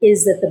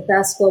 is that the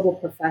best global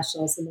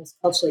professionals, the most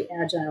culturally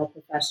agile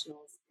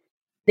professionals,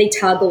 they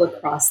toggle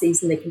across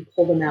these and they can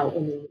pull them out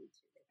when they need to.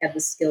 They have the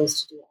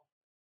skills to do it.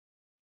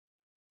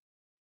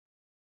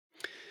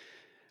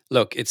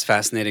 Look, it's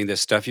fascinating. The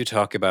stuff you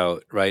talk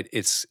about, right?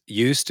 It's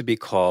used to be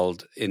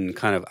called in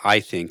kind of,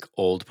 I think,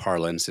 old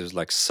parlance, it was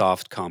like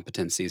soft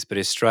competencies. But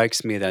it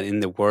strikes me that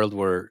in the world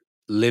we're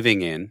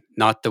living in,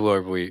 not the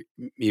world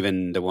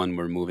even the one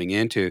we're moving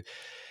into,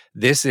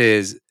 this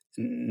is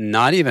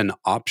not even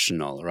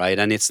optional, right?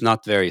 And it's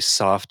not very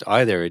soft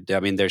either. I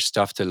mean, there's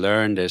stuff to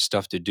learn, there's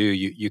stuff to do.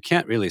 You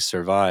can't really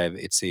survive,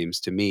 it seems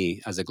to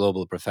me, as a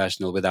global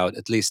professional without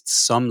at least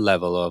some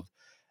level of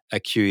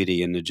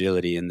acuity and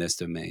agility in this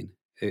domain.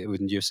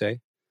 Wouldn't you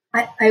say?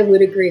 I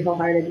would agree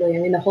wholeheartedly. I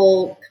mean, the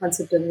whole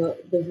concept of the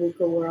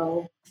VUCA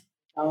world,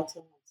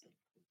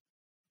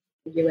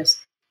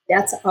 ambiguous,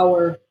 that's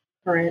our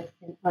current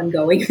and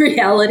ongoing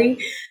reality.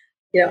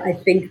 I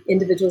think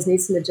individuals need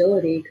some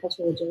agility,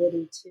 cultural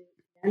agility to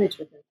manage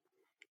with it.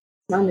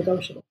 It's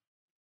non-negotiable.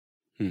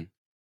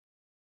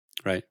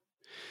 Right.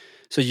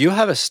 So you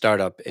have a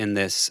startup in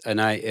this, and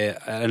I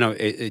don't know,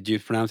 do you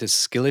pronounce it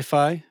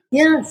Skillify?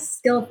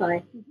 Yes,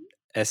 Skillify.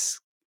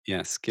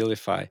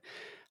 Skillify.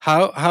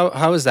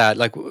 How is that?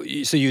 Like,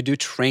 so you do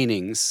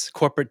trainings,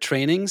 corporate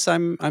trainings?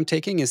 I'm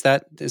taking. Is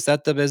that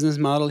the business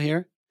model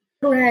here?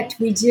 Correct,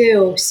 we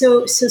do.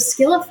 So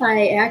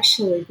Skillify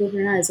actually, believe it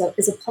or not,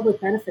 is a public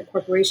benefit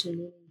corporation,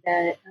 meaning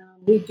that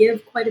we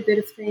give quite a bit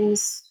of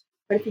things,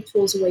 quite a few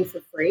tools away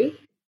for free.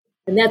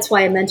 And that's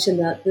why I mentioned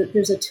that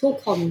there's a tool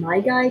called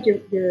MyGuide.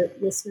 Your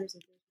listeners are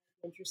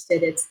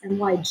interested. It's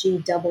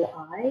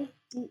MYGIIDE.com.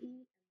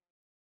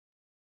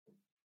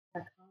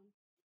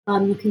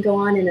 You can go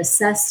on and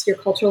assess your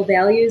cultural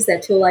values,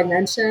 that tool I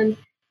mentioned.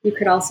 You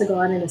could also go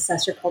on and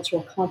assess your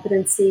cultural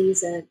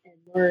competencies and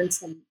learn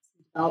some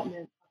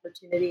development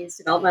opportunities,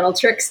 developmental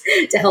tricks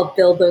to help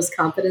build those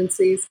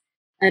competencies.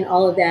 And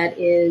all of that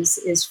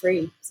is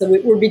free. So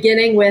we're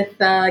beginning with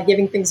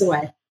giving things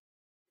away.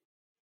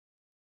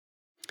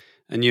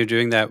 And you're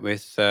doing that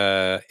with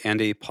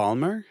Andy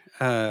Palmer.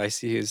 I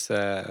see he's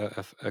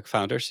a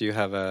founder. So you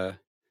have the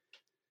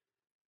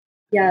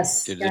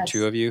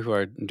two of you who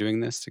are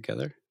doing this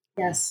together.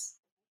 Yes.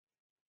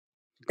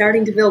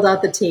 Starting to build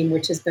out the team,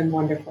 which has been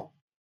wonderful.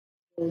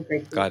 Really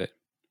great. Got it.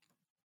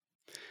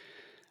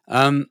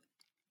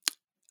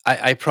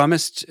 I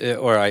promised,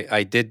 or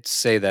I did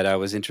say that I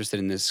was interested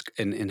in this,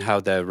 in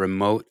how the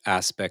remote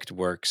aspect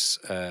works.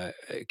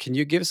 Can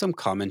you give some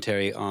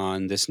commentary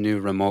on this new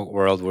remote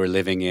world we're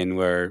living in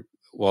where,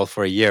 well,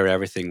 for a year,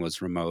 everything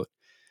was remote?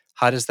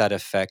 How does that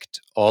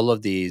affect all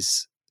of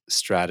these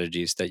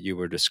strategies that you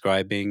were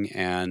describing?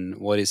 And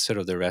what is sort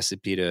of the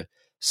recipe to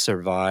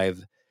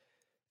survive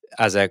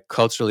as a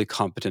culturally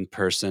competent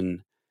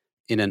person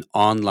in an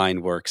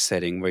online work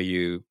setting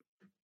where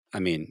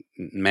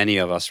many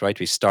of us, right?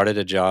 We started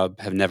a job,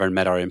 have never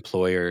met our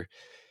employer.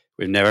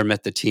 We've never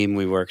met the team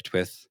we worked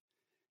with.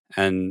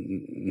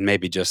 And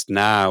maybe just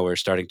now we're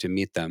starting to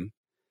meet them.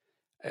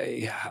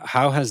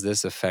 How has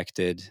this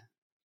affected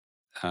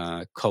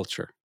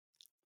culture?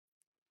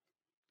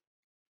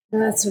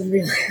 That's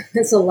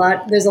a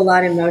lot. There's a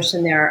lot in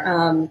motion there.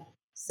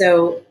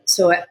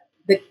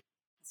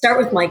 Start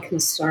with my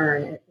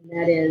concern, and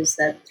that is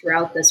that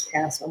throughout this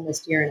past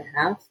almost year and a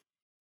half,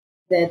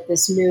 that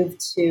this move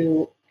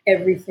to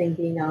everything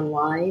being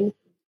online,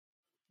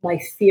 my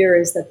fear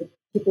is that the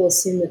people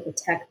assume that the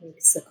tech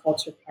makes the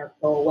culture part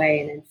go away.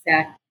 And in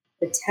fact,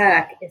 the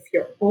tech, if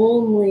your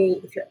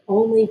only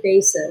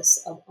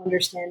basis of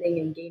understanding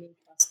and gaining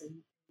trust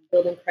and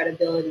building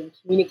credibility and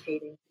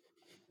communicating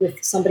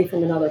with somebody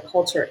from another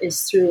culture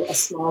is through a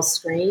small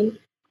screen,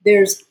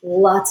 there's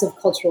lots of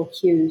cultural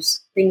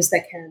cues, things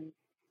that can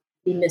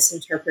be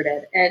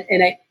misinterpreted.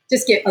 And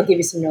I'll give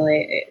you some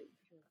really,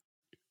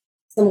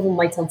 some of them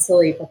might sound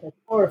silly, but they're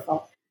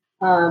powerful.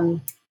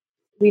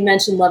 We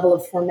mentioned level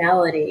of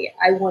formality.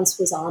 I once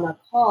was on a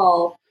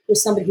call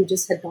was somebody who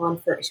just had gone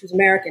for, she was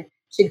American,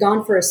 she'd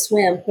gone for a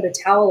swim, put a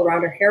towel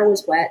around her, hair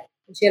was wet,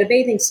 and she had a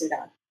bathing suit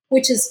on,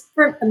 which is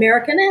for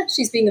American,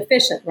 she's being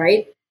efficient,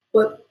 right?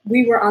 But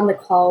we were on the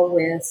call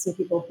with some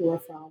people who are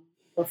from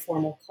more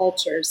formal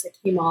cultures that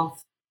came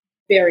off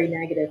very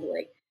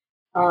negatively.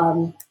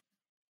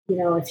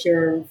 If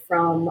you're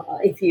from,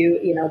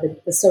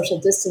 the social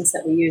distance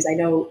that we use, I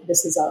know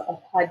this is a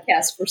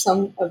podcast for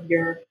some of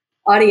your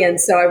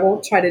audience, so I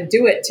won't try to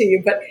do it to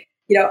you, but,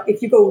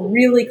 if you go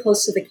really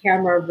close to the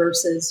camera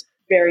versus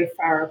very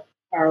far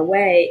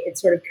away, it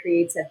sort of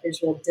creates that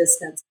visual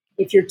distance.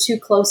 If you're too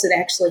close, it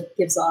actually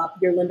gives off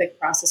your limbic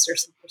processor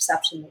some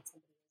perception that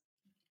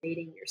somebody's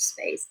invading your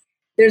space.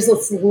 There's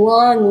this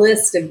long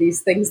list of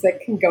these things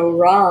that can go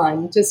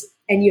wrong,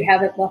 and you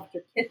haven't left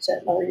your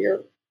kitchen or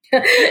your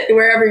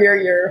wherever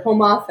your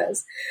home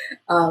office.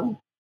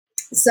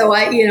 So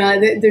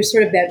there's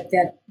sort of that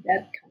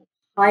kind of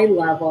high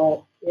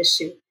level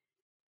issue.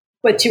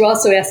 But you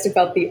also asked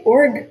about the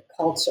org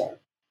culture.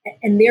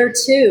 And there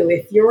too,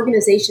 if your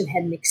organization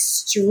had an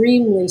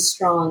extremely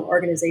strong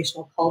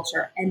organizational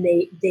culture and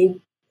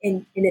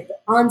and at the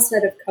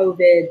onset of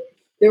COVID,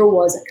 there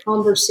was a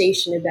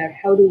conversation about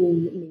how do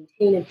we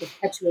maintain and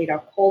perpetuate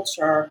our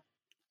culture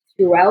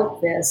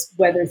throughout this,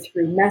 whether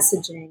through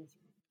messaging,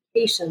 through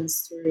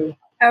communications, through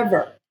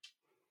however,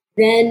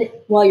 then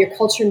while your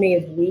culture may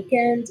have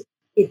weakened,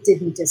 it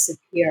didn't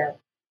disappear.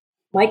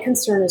 My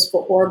concern is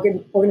for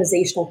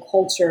organizational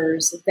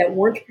cultures that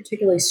weren't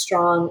particularly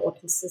strong or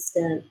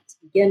consistent to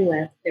begin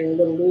with. They were a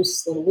little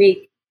loose, a little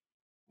weak.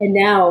 And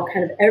now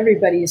kind of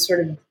everybody is sort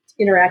of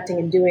interacting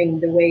and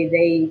doing the way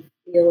they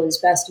feel is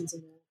best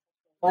using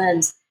their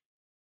lens.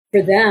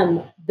 For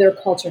them, their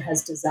culture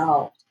has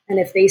dissolved. And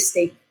if they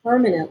stay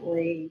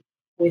permanently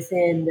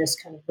within this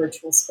kind of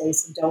virtual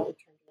space and don't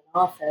return to an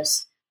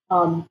office,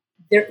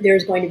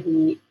 there's going to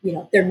be,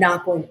 they're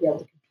not going to be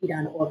able to compete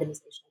on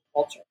organizational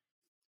culture.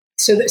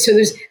 So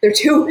there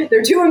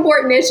are two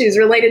important issues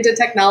related to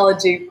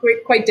technology,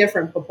 quite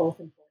different, but both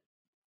important.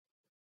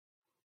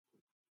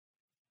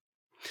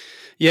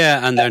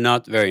 Yeah, and they're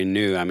not very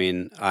new. I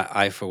mean,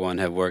 I for one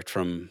have worked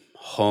from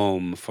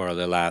home for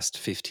the last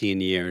 15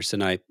 years,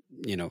 and I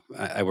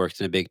worked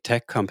in a big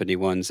tech company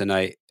once, and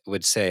I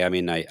would say, I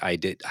mean, I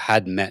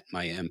had met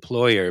my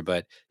employer,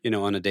 but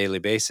on a daily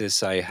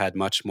basis, I had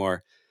much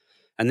more,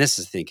 and this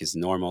I think is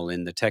normal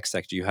in the tech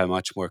sector. You have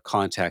much more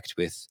contact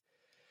with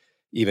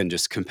even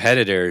just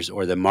competitors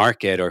or the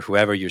market or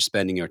whoever you're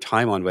spending your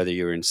time on, whether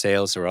you're in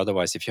sales or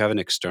otherwise. If you have an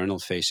external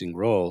facing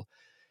role,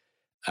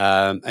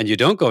 and you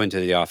don't go into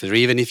the office, or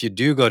even if you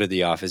do go to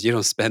the office, you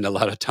don't spend a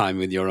lot of time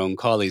with your own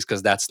colleagues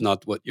because that's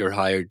not what you're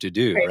hired to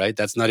do, right?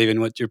 That's not even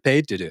what you're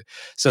paid to do.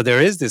 So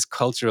there is this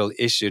cultural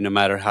issue, no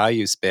matter how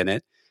you spin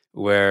it,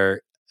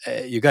 where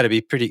you got to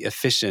be pretty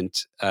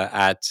efficient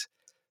at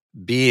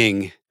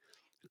being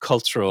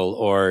cultural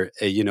or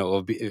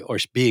or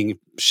being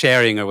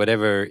sharing or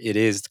whatever it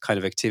is, the kind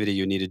of activity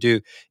you need to do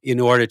in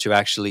order to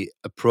actually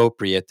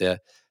appropriate the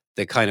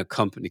kind of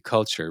company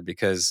culture.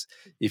 Because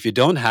if you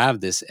don't have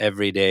this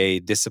everyday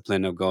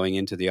discipline of going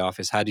into the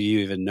office, how do you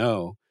even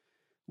know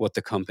what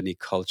the company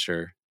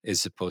culture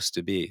is supposed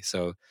to be?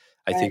 So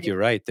I think you're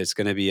right. There's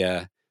going to be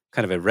a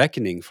kind of a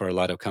reckoning for a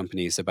lot of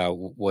companies about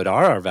what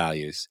are our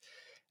values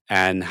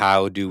and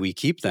how do we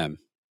keep them,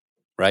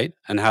 right?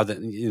 And how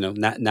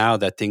now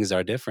that things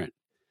are different.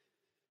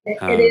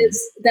 It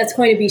is. That's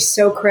going to be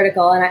so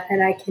critical,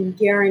 and I can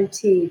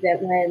guarantee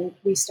that when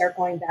we start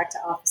going back to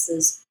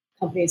offices,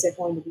 companies are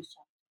going to be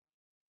shocked.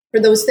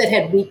 For those that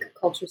had weak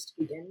cultures to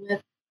begin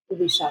with, will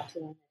be shocked to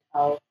learn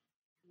how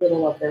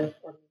little of their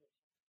organization.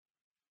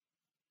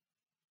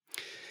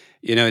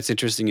 It's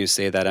interesting you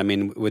say that. I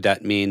mean, would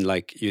that mean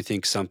like you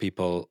think some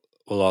people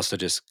will also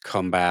just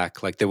come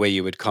back, like the way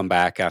you would come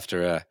back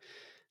after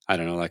I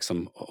don't know, like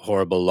some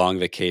horrible long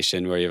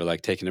vacation where you're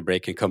like taking a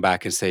break and come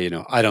back and say,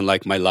 I don't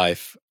like my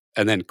life,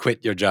 and then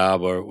quit your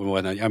job or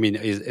whatnot? I mean,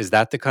 is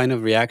that the kind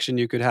of reaction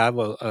you could have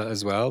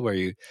as well, where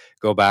you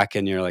go back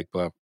and you're like,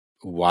 well,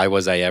 why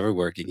was I ever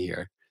working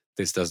here?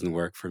 This doesn't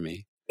work for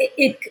me.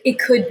 It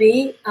could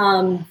be.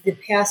 The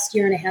past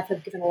year and a half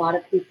have given a lot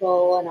of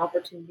people an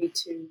opportunity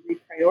to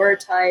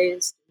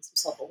reprioritize, some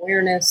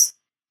self-awareness.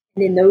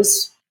 And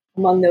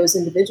among those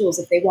individuals,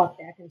 if they walk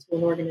back into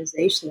an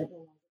organization that no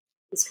longer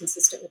is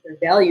consistent with their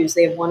values,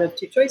 they have one of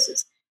two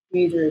choices.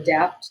 You either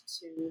adapt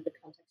to the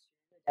context,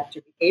 adapt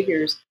your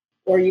behaviors,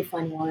 or you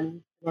find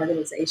an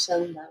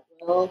organization that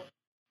will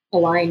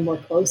align more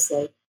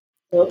closely.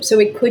 So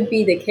it could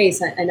be the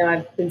case. I know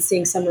I've been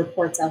seeing some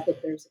reports out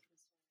that there's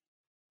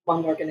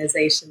among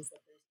organizations that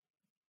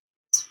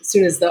as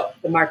soon as the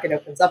market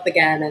opens up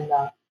again and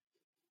the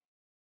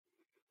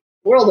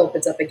world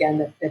opens up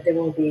again, that there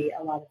will be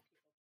a lot of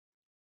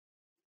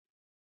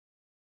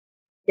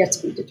yet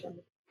to be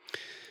determined.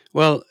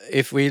 Well,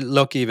 if we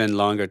look even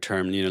longer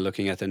term,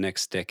 looking at the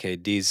next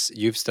decade,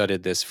 you've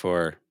studied this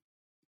for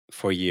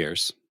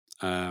years.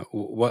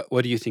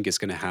 What do you think is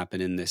going to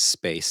happen in this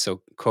space?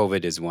 So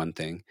COVID is one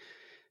thing.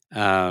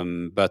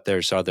 But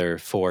there's other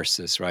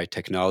forces, right?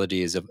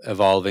 Technology is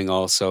evolving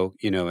also,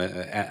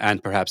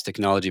 and perhaps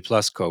technology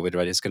plus COVID,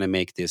 right, is going to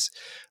make this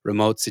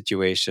remote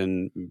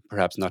situation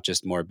perhaps not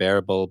just more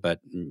bearable, but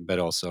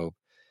also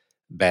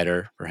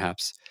better,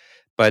 perhaps.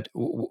 But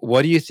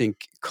what do you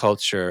think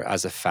culture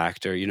as a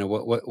factor?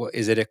 What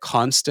is it a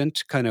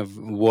constant kind of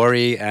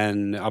worry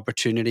and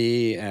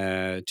opportunity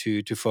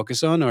to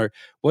focus on, or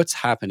what's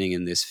happening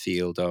in this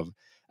field of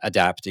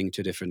adapting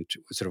to different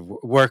sort of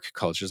work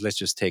cultures? Let's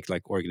just take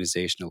like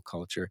organizational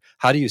culture.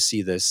 How do you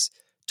see this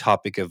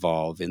topic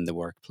evolve in the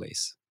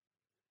workplace?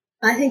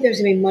 I think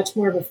there's going to be much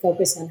more of a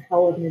focus on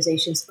how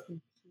organizations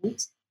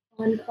compete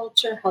on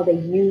culture, how they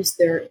use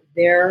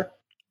their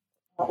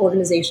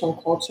organizational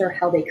culture,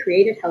 how they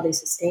create it, how they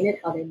sustain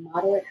it, how they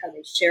model it, how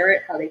they share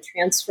it, how they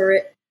transfer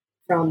it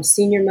from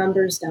senior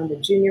members down to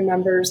junior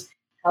members,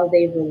 how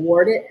they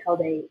reward it, how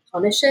they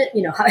punish it.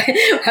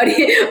 How do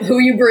you, who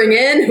you bring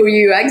in, who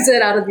you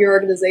exit out of your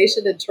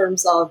organization in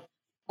terms of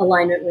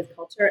alignment with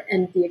culture,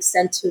 and the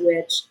extent to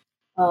which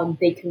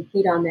they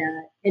compete on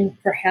that,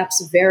 and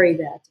perhaps vary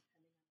that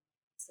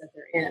that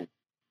they're in.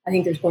 I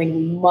think there's going to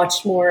be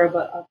much more of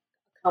a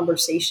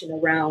conversation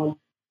around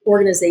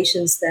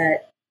organizations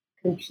that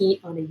compete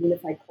on a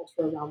unified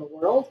culture around the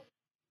world,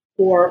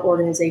 or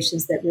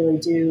organizations that really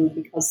do,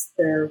 because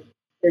they're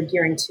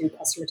gearing to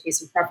customer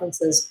tastes and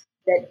preferences,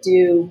 that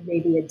do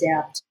maybe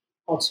adapt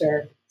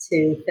culture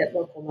to fit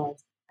local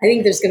norms. I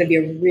think there's going to be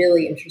a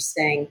really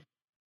interesting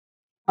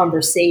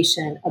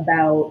conversation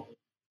about.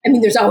 I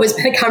mean, there's always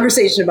been a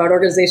conversation about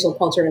organizational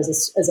culture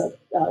as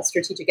a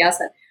strategic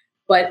asset,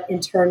 but in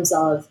terms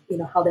of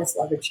how that's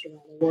leveraged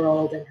around the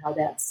world and how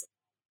that's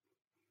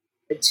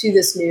to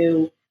this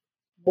new,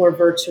 more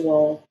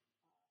virtual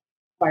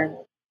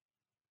environment.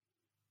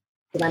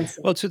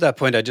 Well, to that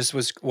point, I just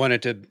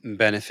wanted to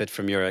benefit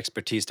from your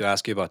expertise to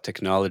ask you about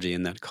technology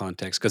in that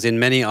context, because in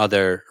many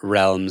other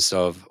realms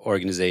of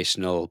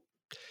organizational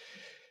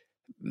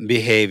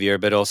behavior,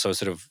 but also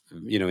sort of,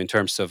 in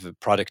terms of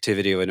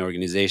productivity of an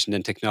organization,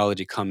 then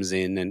technology comes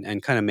in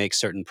and kind of makes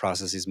certain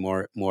processes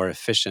more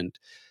efficient.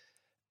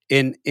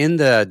 In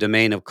the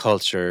domain of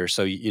culture,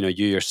 so you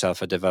yourself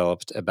have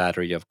developed a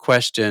battery of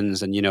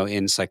questions, and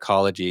in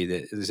psychology,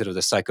 the sort of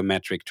the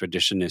psychometric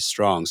tradition is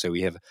strong. So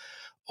we have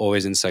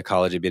always in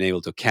psychology been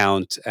able to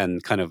count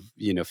and kind of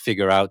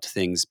figure out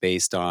things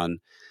based on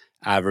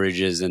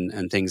averages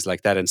and things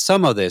like that. And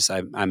some of this,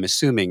 I'm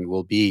assuming,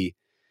 will be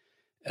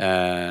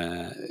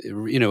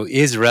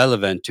is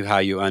relevant to how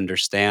you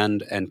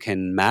understand and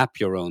can map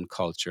your own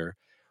culture.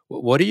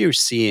 What are you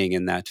seeing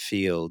in that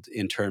field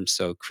in terms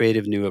of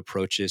creative new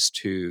approaches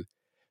to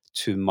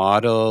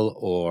model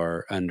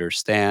or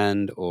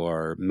understand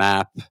or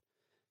map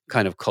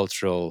kind of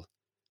cultural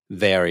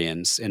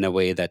variance in a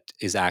way that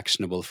is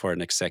actionable for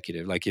an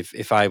executive? Like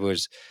if I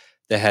was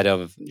the head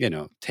of,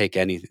 take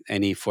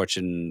any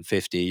Fortune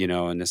 50,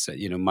 and this,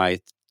 my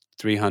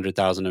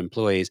 300,000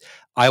 employees,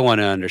 I want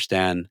to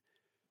understand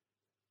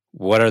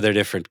what are their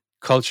different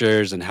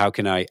cultures and how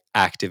can I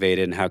activate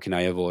it and how can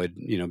I avoid,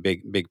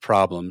 big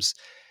problems.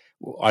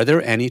 Are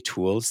there any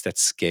tools that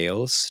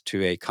scales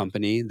to a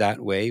company that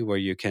way, where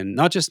you can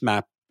not just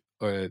map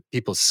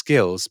people's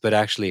skills, but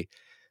actually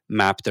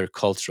map their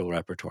cultural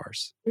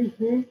repertoires?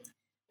 Mm-hmm.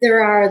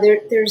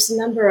 There's a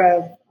number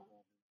of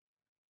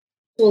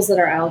tools that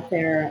are out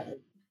there,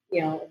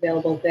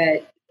 available,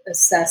 that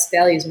assess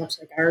values much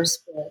like ours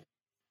would,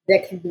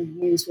 that can be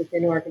used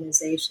within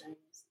organizations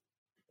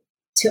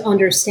to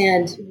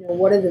understand,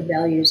 what are the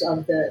values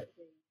of the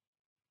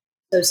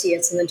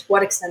associates, and then to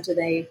what extent do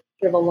they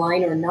sort of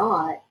align or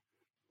not,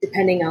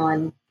 depending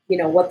on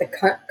what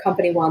the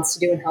company wants to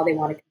do and how they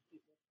want to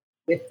compete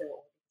with their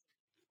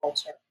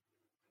culture.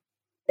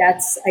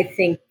 That's, I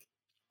think,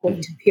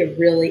 going to be a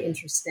really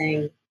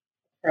interesting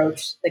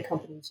approach that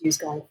companies use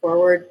going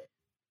forward.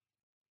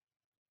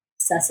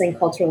 Assessing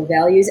cultural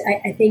values.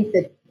 I think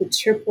that the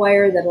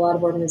tripwire that a lot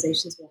of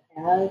organizations will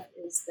have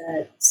is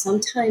that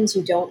sometimes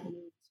you don't need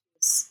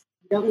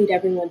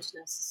everyone to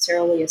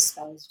necessarily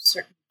espouse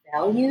certain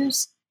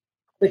values,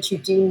 but you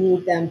do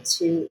need them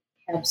to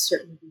have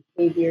certain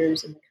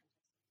behaviors in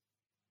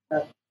the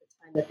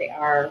time that they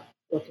are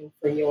working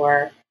for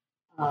your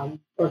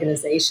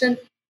organization.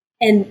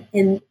 And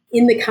in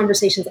the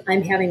conversations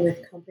I'm having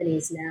with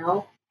companies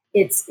now,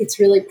 it's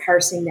really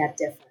parsing that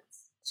difference.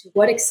 To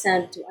what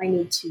extent do I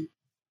need to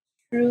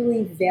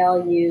truly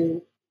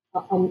value,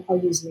 I'll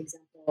use an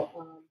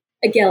example,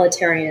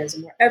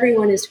 egalitarianism, where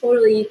everyone is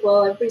totally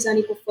equal, everybody's on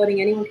equal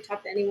footing, anyone can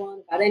talk to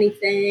anyone about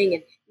anything,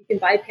 and you can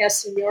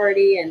bypass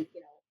seniority, and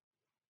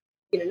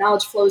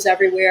knowledge flows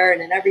everywhere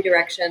and in every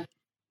direction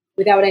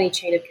without any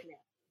chain of command.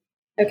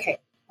 Okay,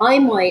 I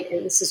might,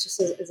 and this is just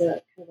as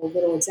a kind of a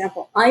little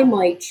example, I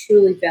might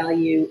truly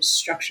value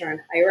structure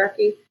and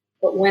hierarchy,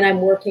 but when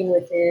I'm working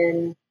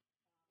within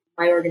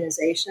my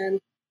organization,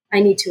 I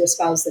need to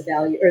espouse the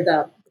value or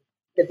the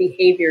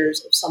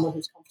behaviors of someone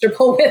who's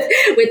comfortable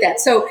with that.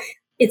 So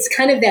it's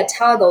kind of that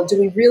toggle. Do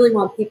we really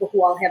want people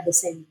who all have the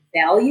same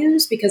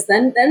values? Because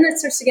then it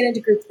starts to get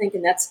into groupthink,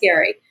 and that's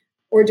scary.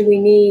 Or do we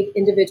need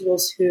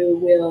individuals who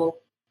will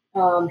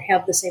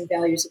have the same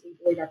values that we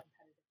believe are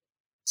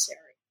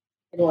necessary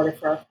in order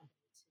for our company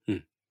to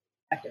be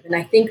effective? And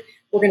I think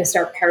we're going to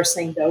start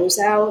parsing those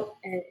out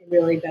and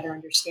really better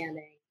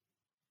understanding.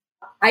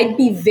 I'd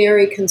be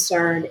very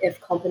concerned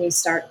if companies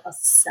start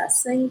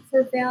assessing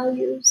for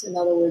values. In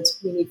other words,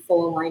 we need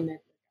full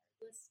alignment.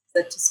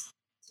 That just,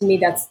 to me,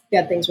 that's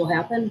bad things will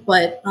happen.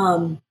 But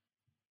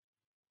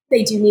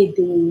they do need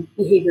the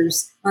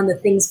behaviors on the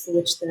things for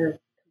which they're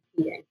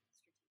competing.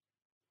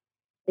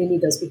 They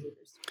need those behaviors.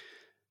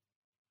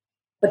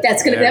 But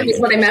that was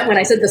what I meant when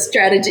I said the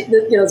strategy.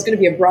 It's going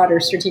to be a broader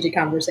strategic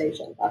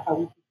conversation about how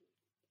we.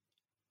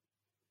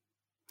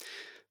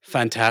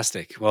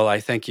 Fantastic. Well,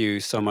 I thank you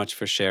so much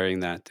for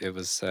sharing that. It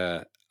was,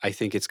 I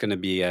think it's going to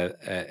be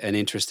an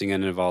interesting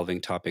and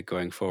evolving topic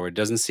going forward.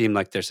 Doesn't seem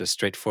like there's a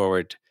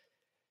straightforward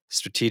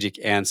strategic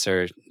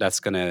answer that's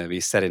going to be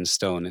set in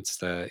stone.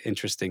 It's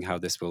interesting how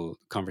this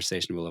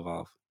conversation will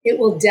evolve. It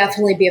will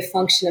definitely be a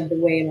function of the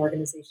way an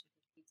organization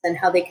competes and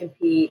how they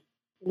compete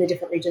in the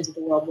different regions of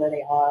the world where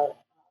they are.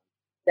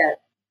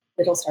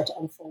 That'll start to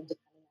unfold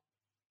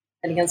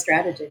depending on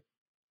strategy.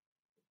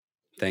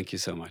 Thank you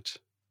so much.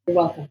 You're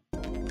welcome.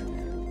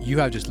 You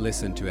have just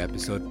listened to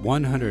episode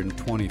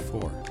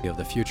 124 of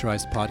the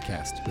Futurized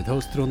podcast with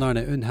host Trond Arne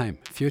Undheim,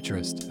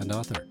 futurist and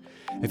author.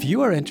 If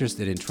you are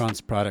interested in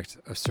Trond's product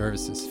or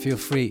services, feel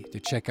free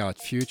to check out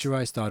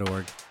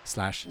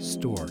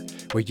futurized.org/store,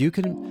 where you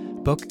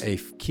can book a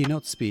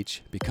keynote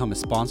speech, become a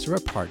sponsor or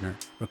partner,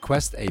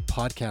 request a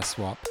podcast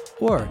swap,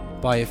 or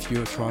buy a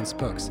few of Trond's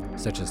books,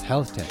 such as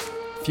Health Tech,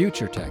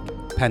 Future Tech,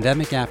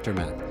 Pandemic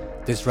Aftermath,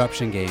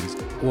 Disruption Games,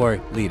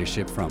 or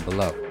Leadership from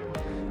Below.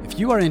 If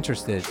you are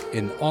interested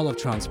in all of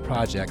Trond's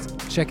projects,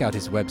 check out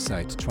his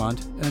website,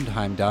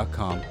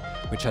 trondundheim.com,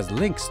 which has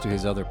links to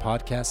his other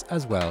podcasts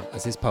as well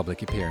as his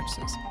public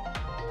appearances.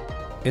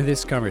 In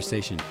this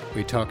conversation,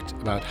 we talked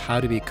about how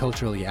to be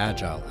culturally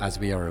agile as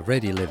we are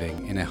already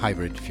living in a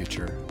hybrid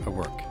future of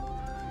work.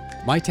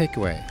 My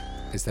takeaway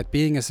is that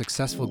being a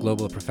successful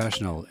global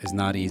professional is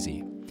not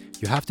easy.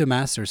 You have to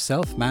master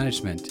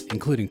self-management,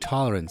 including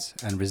tolerance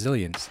and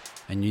resilience,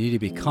 and you need to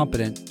be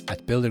competent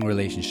at building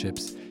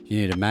relationships.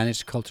 You need to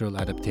manage cultural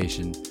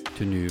adaptation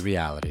to new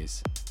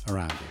realities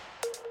around you.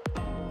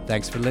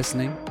 Thanks for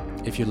listening.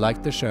 If you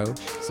liked the show,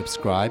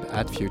 subscribe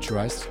at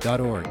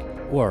futurized.org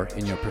or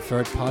in your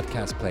preferred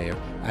podcast player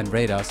and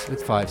rate us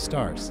with 5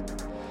 stars.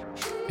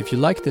 If you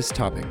like this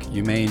topic,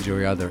 you may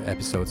enjoy other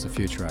episodes of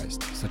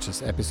Futurized, such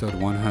as episode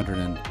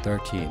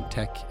 113,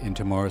 Tech in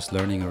Tomorrow's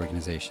Learning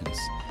Organizations,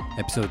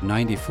 episode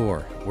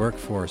 94,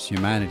 Workforce,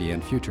 Humanity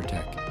and Future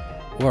Tech,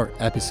 or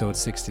episode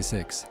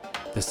 66,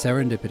 The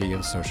Serendipity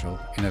of Social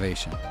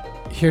Innovation.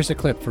 Here's a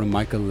clip from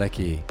Michael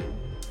Leckie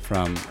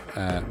from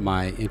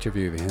my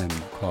interview with him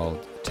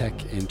called Tech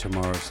in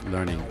Tomorrow's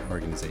Learning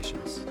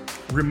Organizations.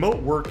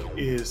 Remote work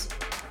is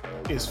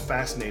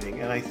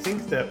fascinating, and I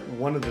think that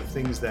one of the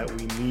things that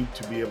we need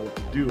to be able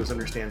to do is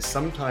understand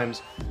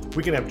sometimes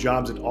we can have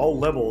jobs at all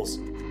levels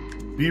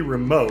be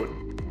remote,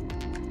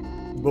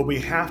 but we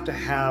have to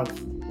have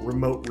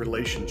remote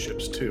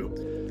relationships too.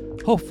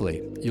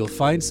 Hopefully, you'll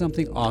find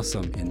something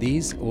awesome in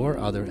these or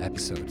other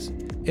episodes.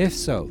 If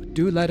so,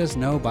 do let us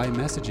know by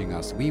messaging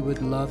us. We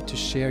would love to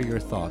share your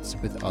thoughts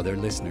with other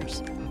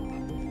listeners.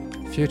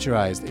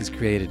 Futurized is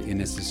created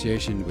in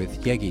association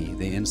with Yegi,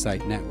 the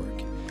Insight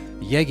Network.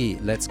 Yegi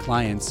lets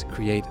clients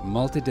create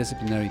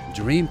multidisciplinary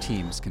dream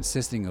teams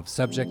consisting of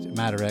subject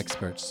matter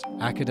experts,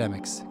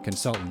 academics,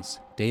 consultants,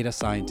 data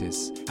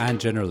scientists, and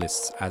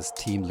generalists as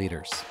team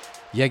leaders.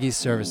 Yegi's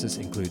services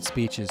include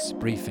speeches,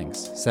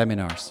 briefings,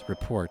 seminars,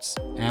 reports,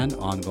 and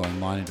ongoing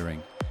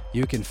monitoring.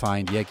 You can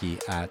find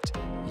Yegi at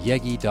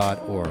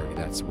yegi.org.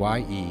 That's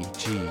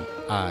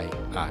YEGII.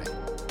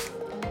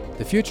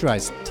 The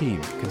Futurized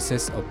team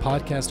consists of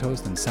podcast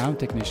host and sound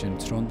technician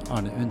Trond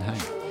Arne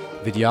Undheim,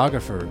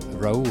 videographer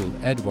Raoul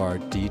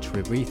Edward D.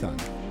 Tribwethan,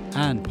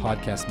 and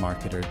podcast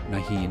marketer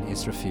Naheen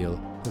Israfil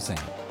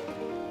Hussein.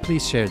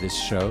 Please share this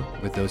show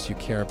with those you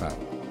care about.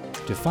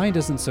 To find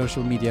us on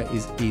social media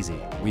is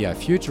easy. We are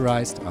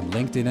Futurized on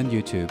LinkedIn and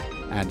YouTube,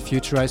 and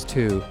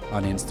Futurized2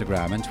 on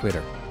Instagram and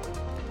Twitter.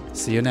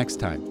 See you next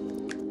time.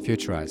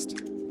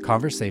 Futurized.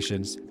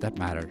 Conversations that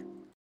matter.